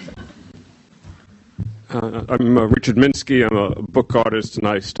 I'm Richard Minsky. I'm a book artist, and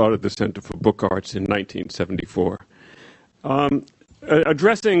I started the Center for Book Arts in 1974.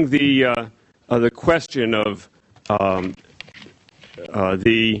 Addressing the question of the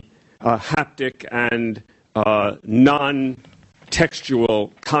haptic and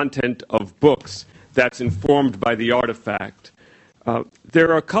non-textual content of books that's informed by the artifact,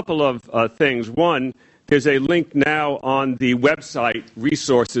 there are a couple of things. One, there's a link now on the website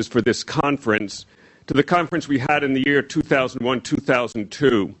resources for this conference to the conference we had in the year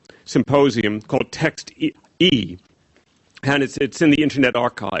 2001-2002 symposium called Text E, and it's in the Internet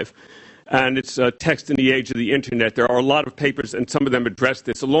Archive, and it's Text in the Age of the Internet. There are a lot of papers, and some of them address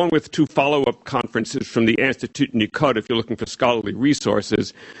this, along with two follow-up conferences from the Institut Nicode, if you're looking for scholarly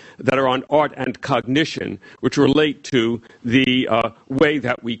resources, that are on art and cognition, which relate to the way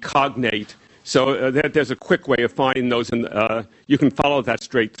that we cognate So there's a quick way of finding those, and you can follow that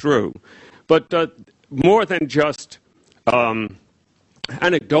straight through. But more than just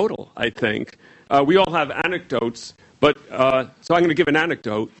anecdotal, I think. We all have anecdotes, but so I'm going to give an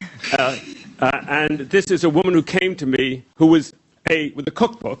anecdote. And this is a woman who came to me who was with a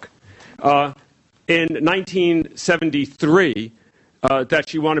cookbook in 1973 that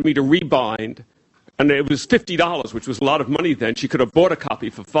she wanted me to rebind. And it was $50, which was a lot of money then. She could have bought a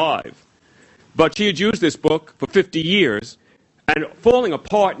copy for $5. But she had used this book for 50 years and falling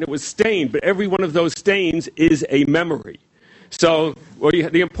apart, and it was stained. But every one of those stains is a memory. So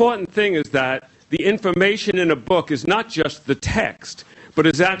the important thing is that the information in a book is not just the text, but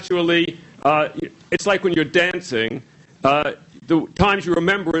is actually, it's like when you're dancing, the times you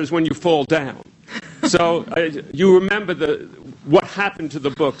remember is when you fall down. So you remember what happened to the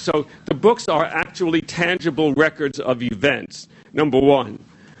book. So the books are actually tangible records of events, number one.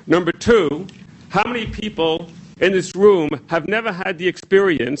 Number two, how many people in this room have never had the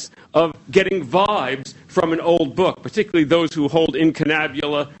experience of getting vibes from an old book, particularly those who hold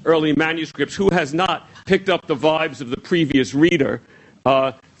incunabula, early manuscripts? Who has not picked up the vibes of the previous reader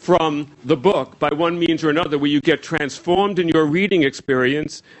from the book by one means or another, where you get transformed in your reading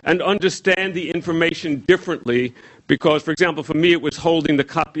experience and understand the information differently? Because, for example, for me, it was holding the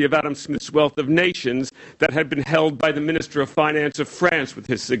copy of Adam Smith's Wealth of Nations that had been held by the Minister of Finance of France with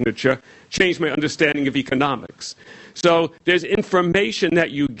his signature, changed my understanding of economics. So there's information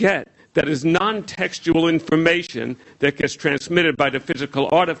that you get that is non-textual information that gets transmitted by the physical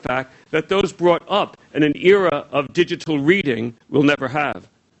artifact that those brought up in an era of digital reading will never have.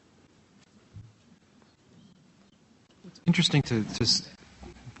 It's interesting to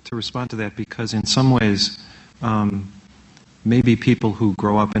respond to that, because in some ways, maybe people who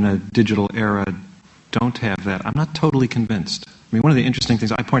grow up in a digital era don't have that. I'm not totally convinced. I mean, one of the interesting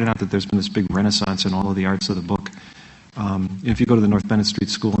things, I pointed out that there's been this big renaissance in all of the arts of the book. If you go to the North Bennett Street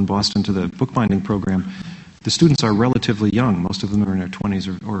School in Boston to the bookbinding program, the students are relatively young. Most of them are in their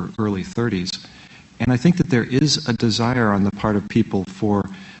 20s or early 30s. And I think that there is a desire on the part of people for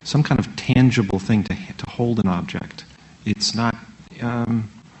some kind of tangible thing to hold an object. It's not...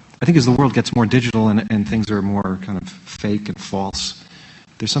 I think as the world gets more digital and things are more kind of fake and false,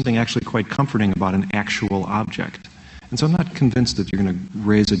 there's something actually quite comforting about an actual object. And so I'm not convinced that you're going to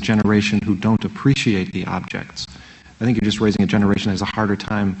raise a generation who don't appreciate the objects. I think you're just raising a generation that has a harder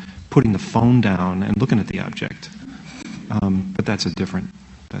time putting the phone down and looking at the object. But that's a different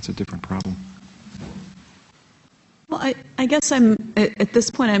problem. Well, I guess at this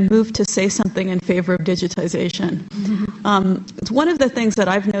point I'm moved to say something in favor of digitization. It's one of the things that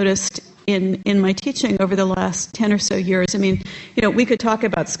I've noticed in my teaching over the last 10 or so years. I mean, we could talk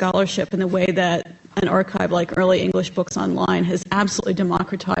about scholarship in the way that an archive like Early English Books Online has absolutely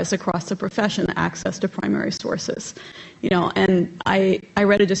democratized across the profession access to primary sources. And I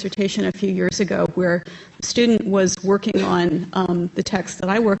read a dissertation a few years ago where a student was working on the text that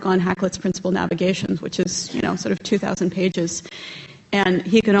I work on, Hakluyt's Principal Navigations, which is, sort of 2,000 pages. And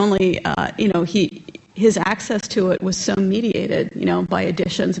he could only, his access to it was so mediated, by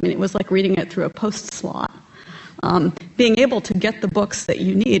editions. I mean, it was like reading it through a post slot. Being able to get the books that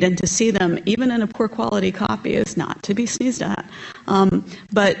you need and to see them, even in a poor quality copy, is not to be sneezed at.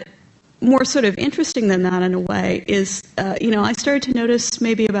 But more sort of interesting than that in a way is, I started to notice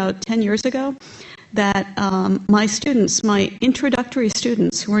maybe about 10 years ago that my introductory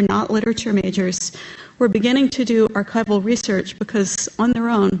students who are not literature majors were beginning to do archival research on their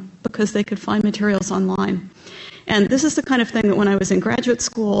own because they could find materials online. And this is the kind of thing that when I was in graduate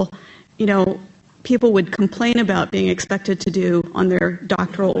school, people would complain about being expected to do on their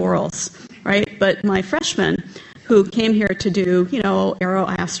doctoral orals, right? But my freshmen who came here to do,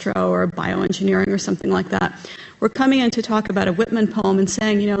 aeroastro or bioengineering or something like that, were coming in to talk about a Whitman poem and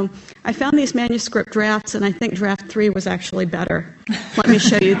saying, I found these manuscript drafts and I think draft 3 was actually better. Let me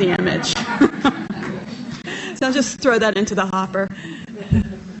show you the image. So I'll just throw that into the hopper.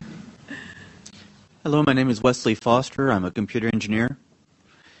 Hello, my name is Wesley Foster. I'm a computer engineer.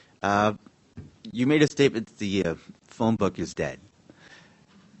 You made a statement that the phone book is dead.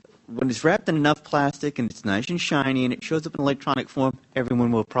 When it's wrapped in enough plastic and it's nice and shiny and it shows up in electronic form,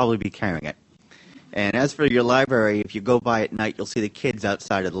 everyone will probably be carrying it. And as for your library, if you go by at night, you'll see the kids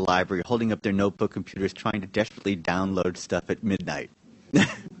outside of the library holding up their notebook computers trying to desperately download stuff at midnight.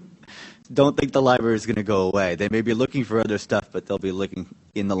 Don't think the library is going to go away. They may be looking for other stuff, but they'll be looking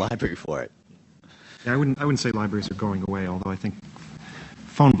in the library for it. Yeah, I wouldn't say libraries are going away, although I think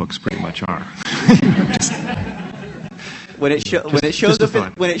phone books pretty much are. When it shows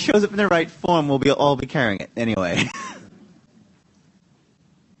up in the right form, we'll all be carrying it anyway.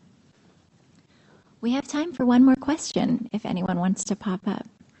 We have time for one more question if anyone wants to pop up.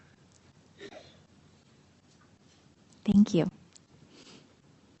 Thank you.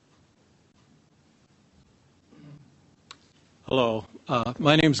 Hello,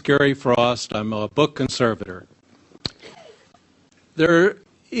 my name's Gary Frost. I'm a book conservator. There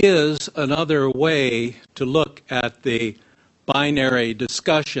is another way to look at the binary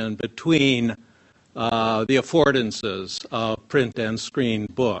discussion between the affordances of print and screen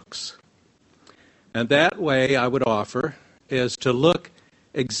books. And that way, I would offer, is to look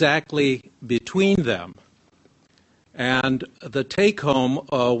exactly between them. And the take-home,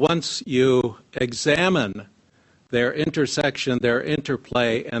 once you examine their intersection, their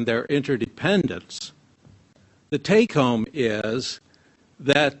interplay, and their interdependence, the take-home is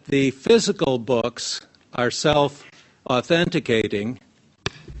that the physical books are self-authenticating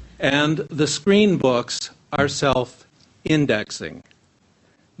and the screen books are self-indexing.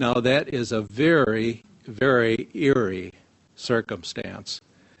 Now, that is a very, very eerie circumstance.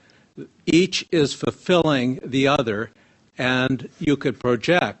 Each is fulfilling the other, and you could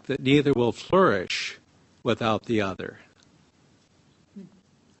project that neither will flourish without the other.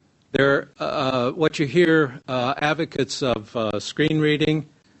 What you hear advocates of screen reading,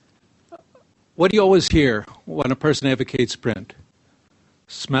 what do you always hear when a person advocates print?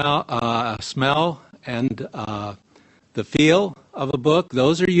 Smell and the feel of a book.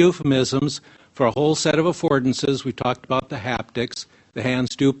 Those are euphemisms for a whole set of affordances. We talked about the haptics. The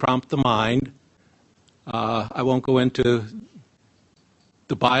hands do prompt the mind. I won't go into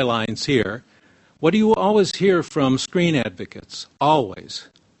the bylines here. What do you always hear from screen advocates? Always.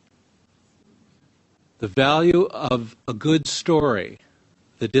 The value of a good story,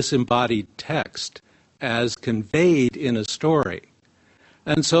 the disembodied text, as conveyed in a story.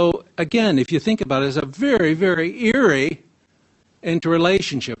 And so, again, if you think about it, it's a very, very eerie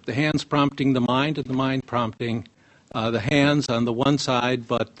interrelationship. The hands prompting the mind and the mind prompting the hands on the one side,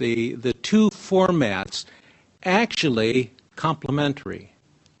 but the two formats actually complementary,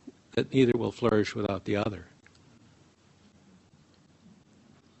 that neither will flourish without the other.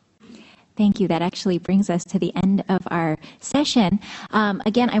 Thank you. That actually brings us to the end of our session.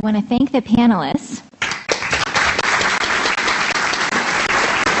 Again, I want to thank the panelists